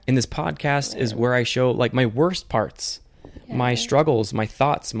 Yeah. And this podcast is where I show my worst parts, my struggles, my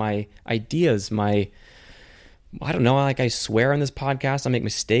thoughts, my ideas, I don't know, I swear on this podcast, I make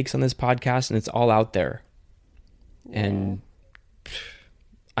mistakes on this podcast, and it's all out there. Yeah. And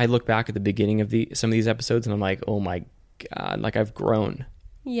I look back at the beginning of some of these episodes and I'm like, oh my God, like I've grown.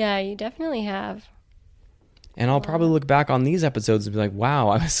 Yeah, you definitely have. And I'll probably look back on these episodes and be like, wow,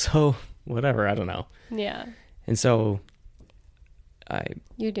 I was so whatever, I don't know. Yeah. And so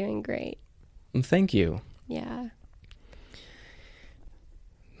You're doing great. thank you. Yeah.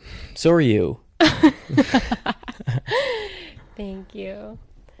 So are you. Thank you.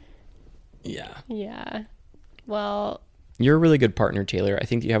 Yeah. Yeah. Well, You're a really good partner, Taylor. I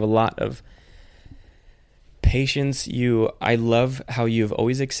think you have a lot of patience. I love how you've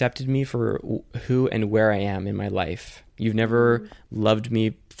always accepted me for who and where I am in my life. You've never loved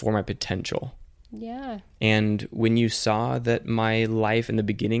me for my potential. yeah. And when you saw that my life in the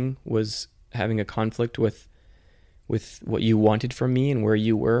beginning was having a conflict with what you wanted from me and where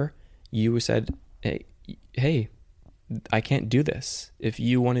you were, you said, hey, I can't do this. If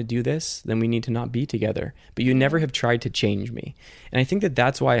you want to do this, then we need to not be together. But you never have tried to change me. And I think that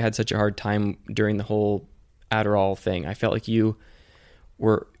that's why I had such a hard time during the whole Adderall thing. I felt like you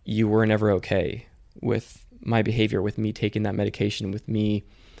were never okay with my behavior, with me taking that medication, with me,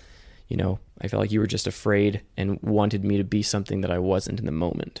 I felt like you were just afraid and wanted me to be something that I wasn't in the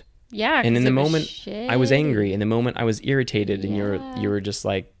moment. Yeah. And in the it was moment shit. I was angry. In the moment I was irritated, and you were just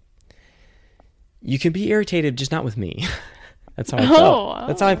like, you can be irritated, just not with me. That's how I felt.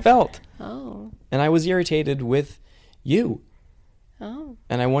 That's how I felt. Oh. And I was irritated with you. Oh.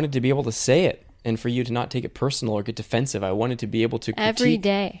 And I wanted to be able to say it, and for you to not take it personal or get defensive. I wanted to be able to critique. Every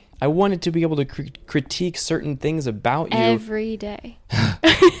day. I wanted to be able to critique certain things about you. Every day.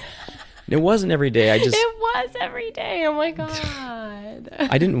 It wasn't every day. It was every day. Oh my God.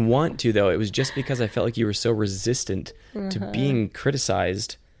 I didn't want to, though. It was just because I felt like you were so resistant to being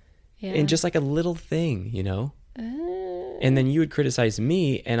criticized in just like a little thing, And then you would criticize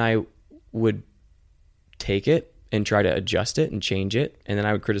me, and I would take it and try to adjust it and change it. And then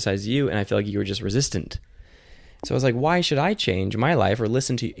I would criticize you, and I feel like you were just resistant. So I was like, why should I change my life or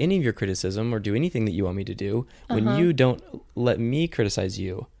listen to any of your criticism or do anything that you want me to do when you don't let me criticize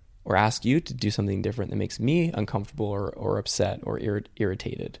you or ask you to do something different that makes me uncomfortable or upset or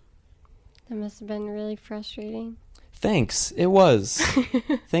irritated? That must have been really frustrating. Thanks. It was.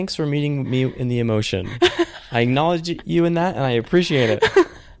 Thanks for meeting me in the emotion. I acknowledge you in that, and I appreciate it.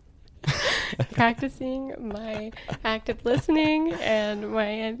 Practicing my active listening and my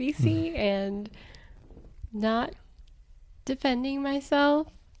MVC and not defending myself.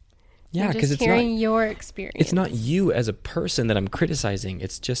 Yeah, because it's hearing not your experience. It's not you as a person that I'm criticizing.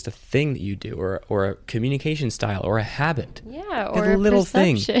 It's just a thing that you do, or a communication style, or a habit. Yeah, or a little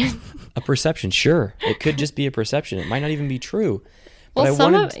perception. Thing. A perception, sure. It could just be a perception. It might not even be true. But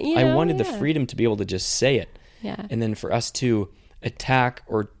Well, I wanted the freedom to be able to just say it. Yeah. And then for us to attack,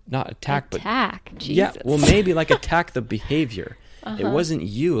 or not attack, but Jesus. yeah, well, maybe like attack the behavior. It wasn't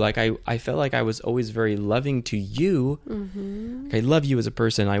you. Like I felt like I was always very loving to you. Like, I love you as a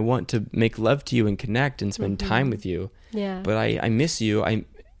person. I want to make love to you and connect and spend time with you. Yeah. But I miss you. And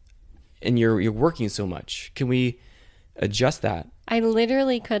you're working so much. Can we adjust that? I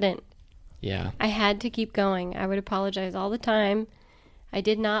literally couldn't. Yeah. I had to keep going. I would apologize all the time. I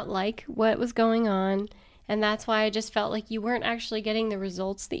did not like what was going on. And that's why I just felt like you weren't actually getting the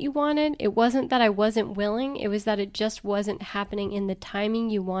results that you wanted. It wasn't that I wasn't willing. It was that it just wasn't happening in the timing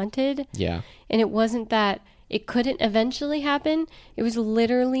you wanted. Yeah. And it wasn't that it couldn't eventually happen. It was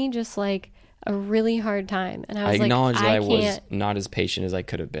literally just like a really hard time. And I was acknowledge like, that I can't. was not as patient as I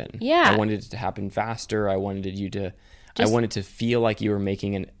could have been. Yeah. I wanted it to happen faster. I wanted I wanted to feel like you were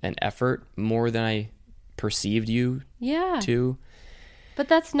making an effort more than I perceived you to. But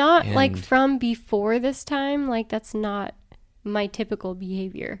that's not like from before this time. Like, that's not my typical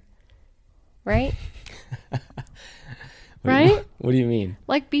behavior. Right? Right? What do you mean?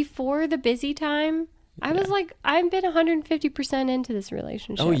 Like, before the busy time, I was like, I've been 150% into this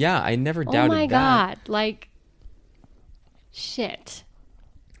relationship. Oh, yeah. I never doubted that. Oh, my God. Like, shit.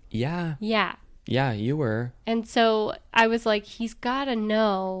 Yeah. Yeah. Yeah, you were. And so I was like, he's got to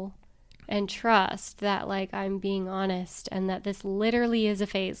know and trust that, like, I'm being honest and that this literally is a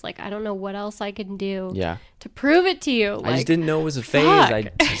phase. Like, I don't know what else I can do to prove it to you. I just didn't know it was a phase.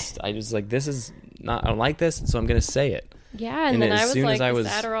 I was like, this is not, I don't like this, so I'm going to say it. Yeah, and then I was like, this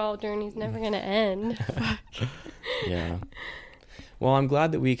Adderall journey's never going to end. Fuck. Yeah. Well, I'm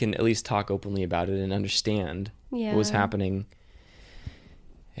glad that we can at least talk openly about it and understand what was happening,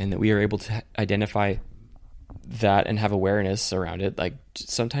 and that we are able to identify that and have awareness around it. Like,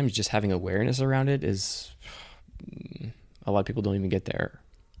 sometimes just having awareness around it is, a lot of people don't even get there.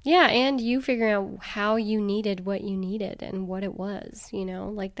 Yeah, and you figuring out how you needed what you needed and what it was,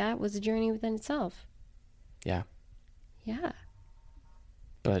 like, that was a journey within itself. Yeah. Yeah.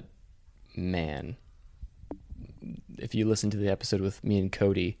 But man, if you listen to the episode with me and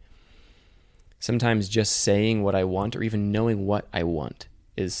Cody, sometimes just saying what I want or even knowing what I want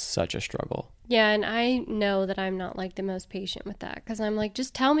is such a struggle. Yeah, and I know that I'm not like the most patient with that because I'm like,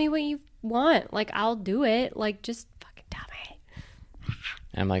 just tell me what you want. Like, I'll do it. Like, just fucking tell me.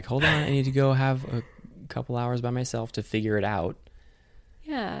 And I'm like, hold on, I need to go have a couple hours by myself to figure it out.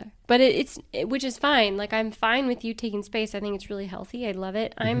 Yeah, but which is fine. Like, I'm fine with you taking space. I think it's really healthy. I love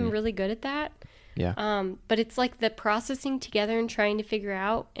it. I'm really good at that. Yeah. But it's like the processing together and trying to figure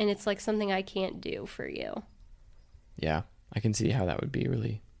out, and it's like something I can't do for you. Yeah, I can see how that would be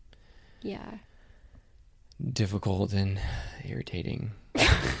really Yeah. difficult and irritating.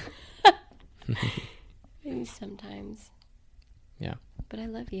 Maybe sometimes. Yeah. But I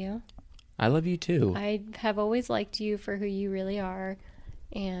love you. I love you too. I have always liked you for who you really are,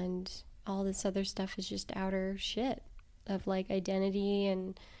 and all this other stuff is just outer shit of like identity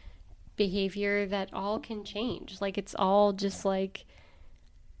and behavior that all can change. Like, it's all just like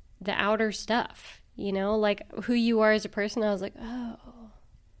the outer stuff, you know? Like, who you are as a person, I was like, oh,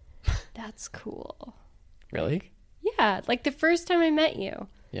 that's cool. Really? Yeah, like the first time I met you,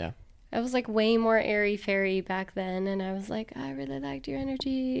 Yeah. I was like way more airy-fairy back then, and I was like, I really liked your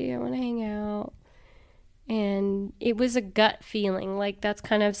energy, I want to hang out. And it was a gut feeling. Like, that's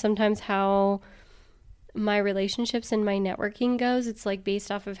kind of sometimes how my relationships and my networking goes. It's like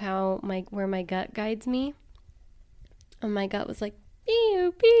based off of where my gut guides me. And my gut was like,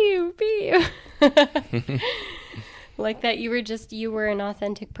 pew, pew, pew. Like that you were an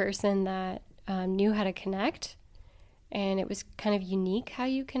authentic person that knew how to connect. And it was kind of unique how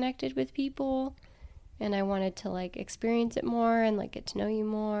you connected with people. And I wanted to like experience it more and like get to know you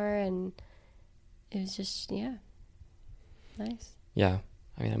more. And it was just, yeah, nice. Yeah.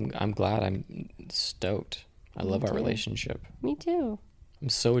 I mean, I'm glad. I'm stoked. I love our too. relationship. Me too. I'm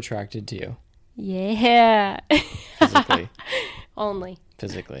so attracted to you. Yeah. Physically. Only.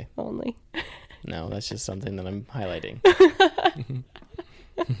 Physically. Only. No, that's just something that I'm highlighting.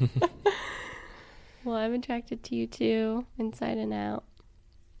 Well, I'm attracted to you too, inside and out.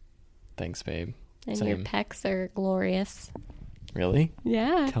 Thanks, babe. And Same. your pecs are glorious. Really?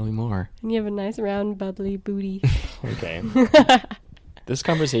 Yeah. Tell me more. And you have a nice round bubbly booty. Okay. This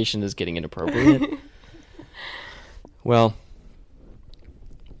conversation is getting inappropriate. Well,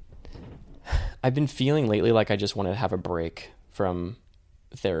 I've been feeling lately like I just want to have a break from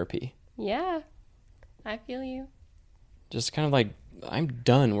therapy. Yeah. I feel you. Just kind of like, I'm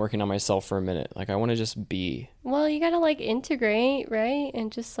done working on myself for a minute. Like, I want to just be. Well, you gotta like integrate, right?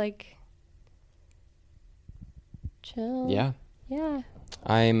 And just like chill. Yeah. Yeah.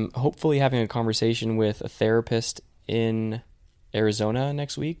 I'm hopefully having a conversation with a therapist in Arizona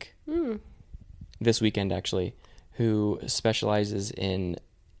next week. This weekend, actually, who specializes in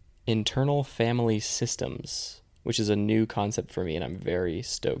internal family systems, which is a new concept for me, and I'm very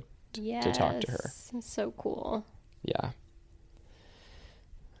stoked to talk to her. Yes. So cool. Yeah.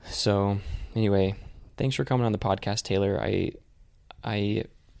 So, anyway, thanks for coming on the podcast, Taylor. I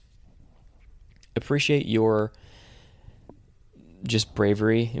appreciate your just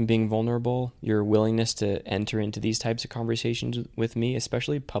bravery in being vulnerable, your willingness to enter into these types of conversations with me,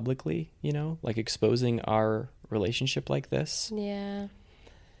 especially publicly, you know, like exposing our relationship like this. Yeah.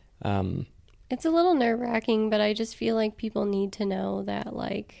 It's a little nerve-wracking, but I just feel like people need to know that,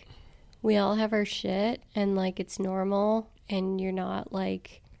 like, we all have our shit, and, like, it's normal, and you're not,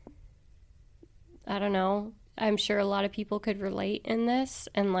 like, I don't know. I'm sure a lot of people could relate in this,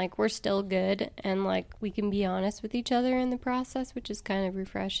 and, like, we're still good, and, like, we can be honest with each other in the process, which is kind of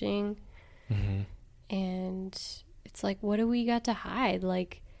refreshing. Mm-hmm. And it's like, what do we got to hide?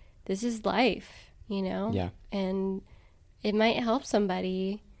 Like, this is life, you know? Yeah. And it might help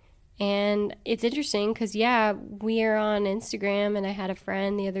somebody. And it's interesting because, yeah, we are on Instagram, and I had a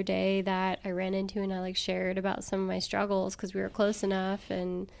friend the other day that I ran into, and I, like, shared about some of my struggles because we were close enough,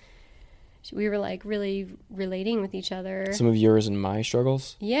 and we were, like, really relating with each other. Some of yours and my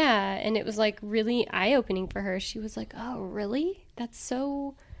struggles? Yeah, and it was, like, really eye-opening for her. She was like, oh, really? That's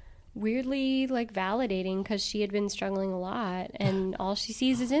so weirdly, like, validating because she had been struggling a lot, and all she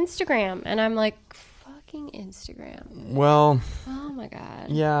sees is Instagram. And I'm like, fucking Instagram. Well, Oh, my God.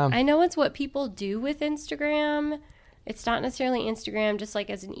 yeah. I know it's what people do with Instagram. It's not necessarily Instagram just,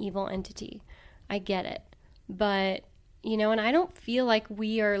 like, as an evil entity. I get it. But, you know, and I don't feel like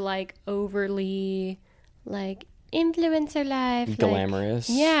we are, like, overly, like, influencer life. Glamorous.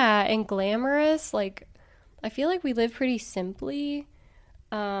 Like, yeah, and glamorous. Like, I feel like we live pretty simply.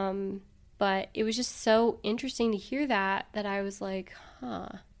 But it was just so interesting to hear that I was like, huh,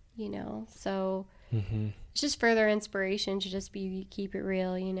 you know. So It's just further inspiration to just keep it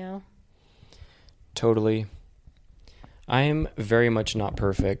real, you know? Totally. I am very much not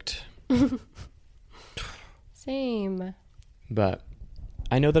perfect, Same. but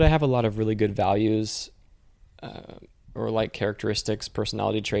I know that I have a lot of really good values, or like characteristics,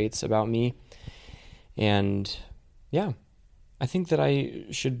 personality traits about me. And yeah, I think that I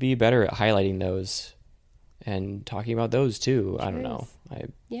should be better at highlighting those and talking about those too. I don't know.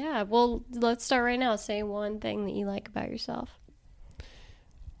 Yeah, well, let's start right now. Say one thing that you like about yourself.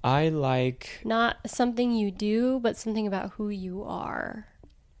 I like... Not something you do, but something about who you are.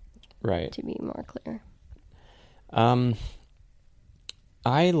 Right. To be more clear.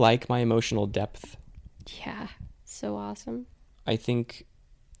 I like my emotional depth. Yeah, so awesome. I think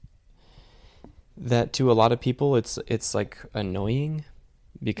that to a lot of people it's like annoying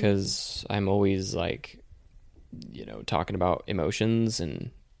because I'm always like, you know, talking about emotions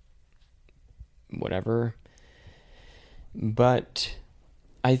and whatever. But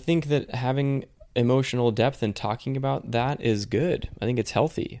I think that having emotional depth and talking about that is good. I think it's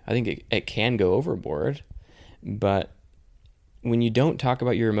healthy. I think it can go overboard. But when you don't talk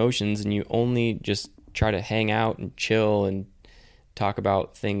about your emotions and you only just try to hang out and chill and talk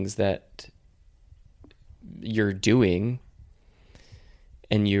about things that you're doing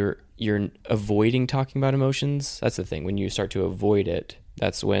and you're avoiding talking about emotions, that's the thing. When you start to avoid it,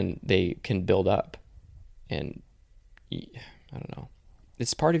 that's when they can build up. And I don't know.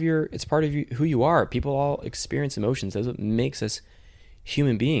 It's part of you, who you are. People all experience emotions. That's what makes us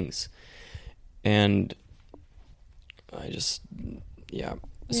human beings. And I just, yeah.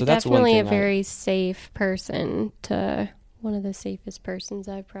 You're so that's one definitely thing. A very safe person, one of the safest persons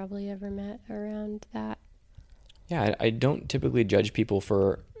I've probably ever met around that. Yeah, I don't typically judge people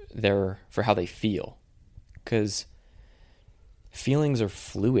for how they feel, because feelings are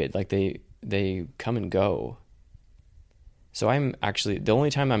fluid. Like they come and go. So I'm actually, the only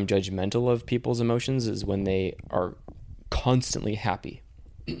time I'm judgmental of people's emotions is when they are constantly happy.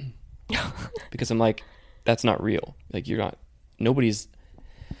 Because I'm like, that's not real. Like, nobody's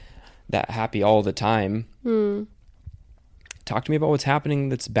that happy all the time. Talk to me about what's happening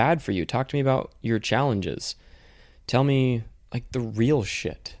that's bad for you. Talk to me about your challenges. Tell me like the real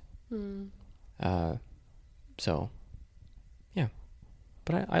shit. So yeah,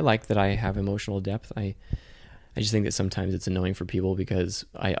 but I like that I have emotional depth. I just think that sometimes it's annoying for people because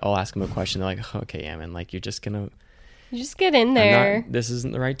I'll ask them a question. They're like, okay, yeah, man, like, you're just going to... You just get in there. This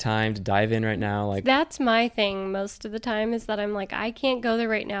isn't the right time to dive in right now. Like, that's my thing most of the time, is that I'm like, I can't go there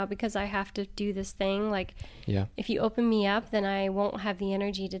right now because I have to do this thing. Like, yeah, if you open me up, then I won't have the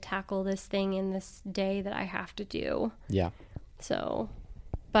energy to tackle this thing in this day that I have to do. Yeah. So,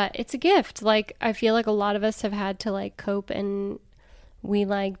 but it's a gift. Like, I feel like a lot of us have had to like cope, and we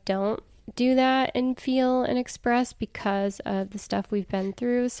like don't do that and feel and express because of the stuff we've been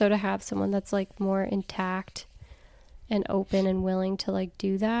through. So to have someone that's like more intact and open and willing to like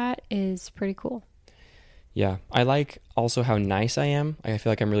do that is pretty cool. Yeah. I like also how nice I am. I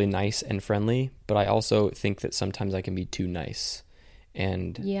feel like I'm really nice and friendly, but I also think that sometimes I can be too nice.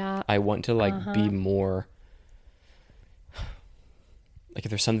 And yeah, I want to like be more, like, if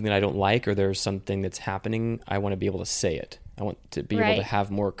there's something that I don't like or there's something that's happening, I want to be able to say it. I want to be able to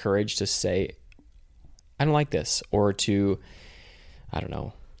have more courage to say, I don't like this, or to, I don't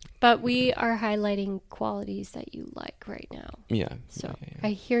know. But we are highlighting qualities that you like right now. Yeah. So yeah. I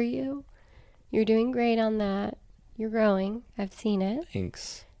hear you. You're doing great on that. You're growing. I've seen it.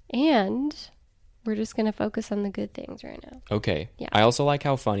 Thanks. And we're just going to focus on the good things right now. Okay. Yeah. I also like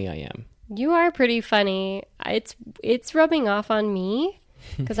how funny I am. You are pretty funny. It's rubbing off on me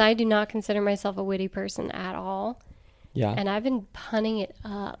because I do not consider myself a witty person at all. Yeah. And I've been punning it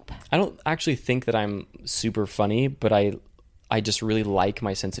up. I don't actually think that I'm super funny, but I just really like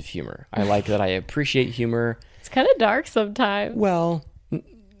my sense of humor. I like that I appreciate humor. It's kind of dark sometimes. Well,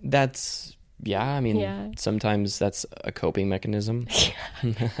 that's, yeah, I mean, Yeah. sometimes that's a coping mechanism.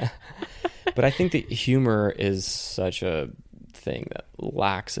 But I think that humor is such a thing that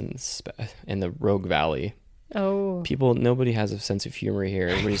lacks in the Rogue Valley. Oh. Nobody has a sense of humor here.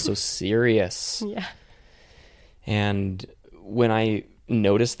 Everybody's so serious. Yeah. And when I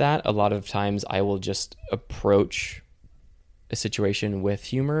notice that, a lot of times I will just approach a situation with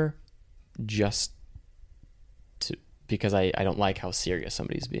humor because I don't like how serious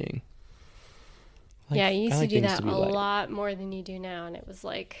somebody's being. Like, yeah, you used to do that a light. lot more than you do now, and it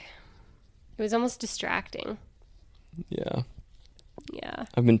was almost distracting. Yeah. Yeah.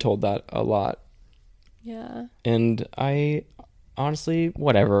 I've been told that a lot. Yeah. And I honestly,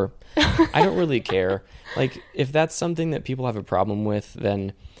 whatever. I don't really care. Like, if that's something that people have a problem with,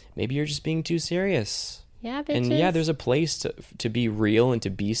 then maybe you're just being too serious. Yeah, bitches. And yeah, there's a place to be real and to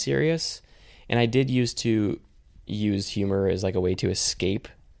be serious. And I did used to use humor as like a way to escape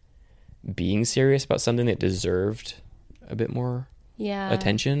being serious about something that deserved a bit more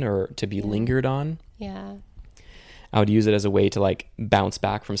attention or to be lingered on. Yeah. I would use it as a way to like bounce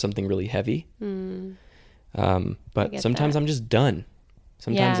back from something really heavy. But sometimes I'm just done.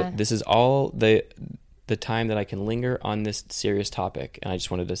 Sometimes this is all the time that I can linger on this serious topic, and I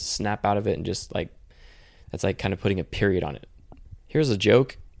just wanted to snap out of it and just like, that's like kind of putting a period on it. Here's a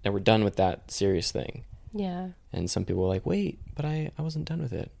joke, and we're done with that serious thing. Yeah. And some people are like, wait, but I wasn't done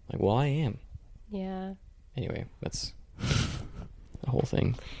with it. Like, well, I am. Yeah. Anyway, that's the whole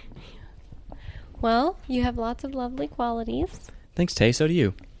thing. Well, you have lots of lovely qualities. Thanks, Tay. So do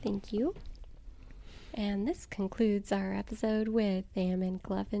you. Thank you. And this concludes our episode with Ammon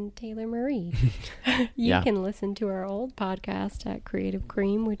Clough and Taylor Marie. You can listen to our old podcast at Creative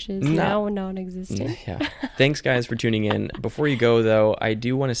Cream, which is now non-existent. Yeah. Thanks, guys, for tuning in. Before you go, though, I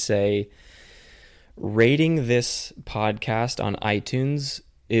do want to say rating this podcast on iTunes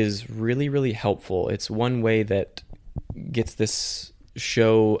is really, really helpful. It's one way that gets this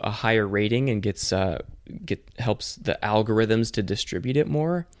show a higher rating and helps the algorithms to distribute it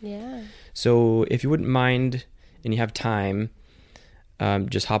more. Yeah. So if you wouldn't mind and you have time,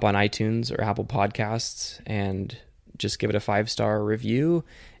 just hop on iTunes or Apple Podcasts and just give it a 5-star review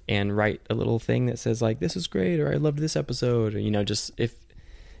and write a little thing that says like, this is great, or I loved this episode, or, just if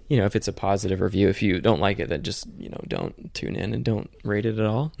it's a positive review. If you don't like it, then just, don't tune in and don't rate it at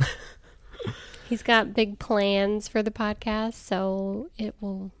all. He's got big plans for the podcast, so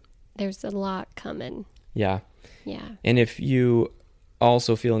there's a lot coming. Yeah. Yeah. And if you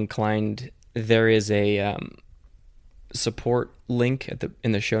also feel inclined, there is a support link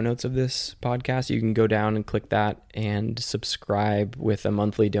in the show notes of this podcast. You can go down and click that and subscribe with a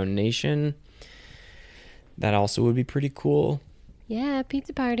monthly donation. That also would be pretty cool. Yeah,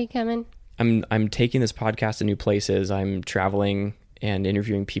 pizza party coming. I'm taking this podcast to new places. I'm traveling and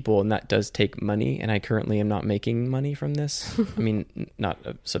interviewing people, and that does take money, and I currently am not making money from this. I mean, not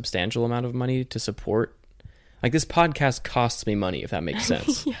a substantial amount of money to support. Like, this podcast costs me money, if that makes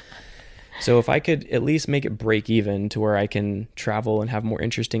sense. Yeah. So if I could at least make it break even to where I can travel and have more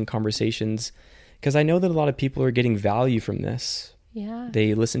interesting conversations, because I know that a lot of people are getting value from this. Yeah.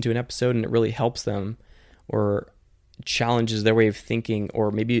 They listen to an episode and it really helps them, or challenges their way of thinking,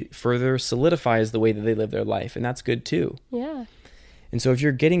 or maybe further solidifies the way that they live their life, and that's good too. Yeah. And so if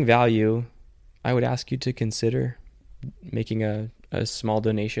you're getting value, I would ask you to consider making a small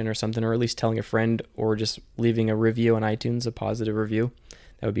donation or something, or at least telling a friend, or just leaving a review on iTunes, a positive review.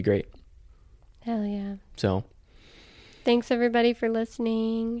 That would be great. Hell yeah. So thanks everybody for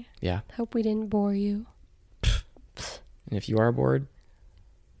listening. Yeah. Hope we didn't bore you. And if you are bored,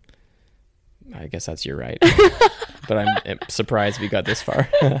 I guess that's your right. But I'm surprised we got this far.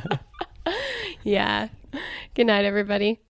 Yeah. Good night, everybody.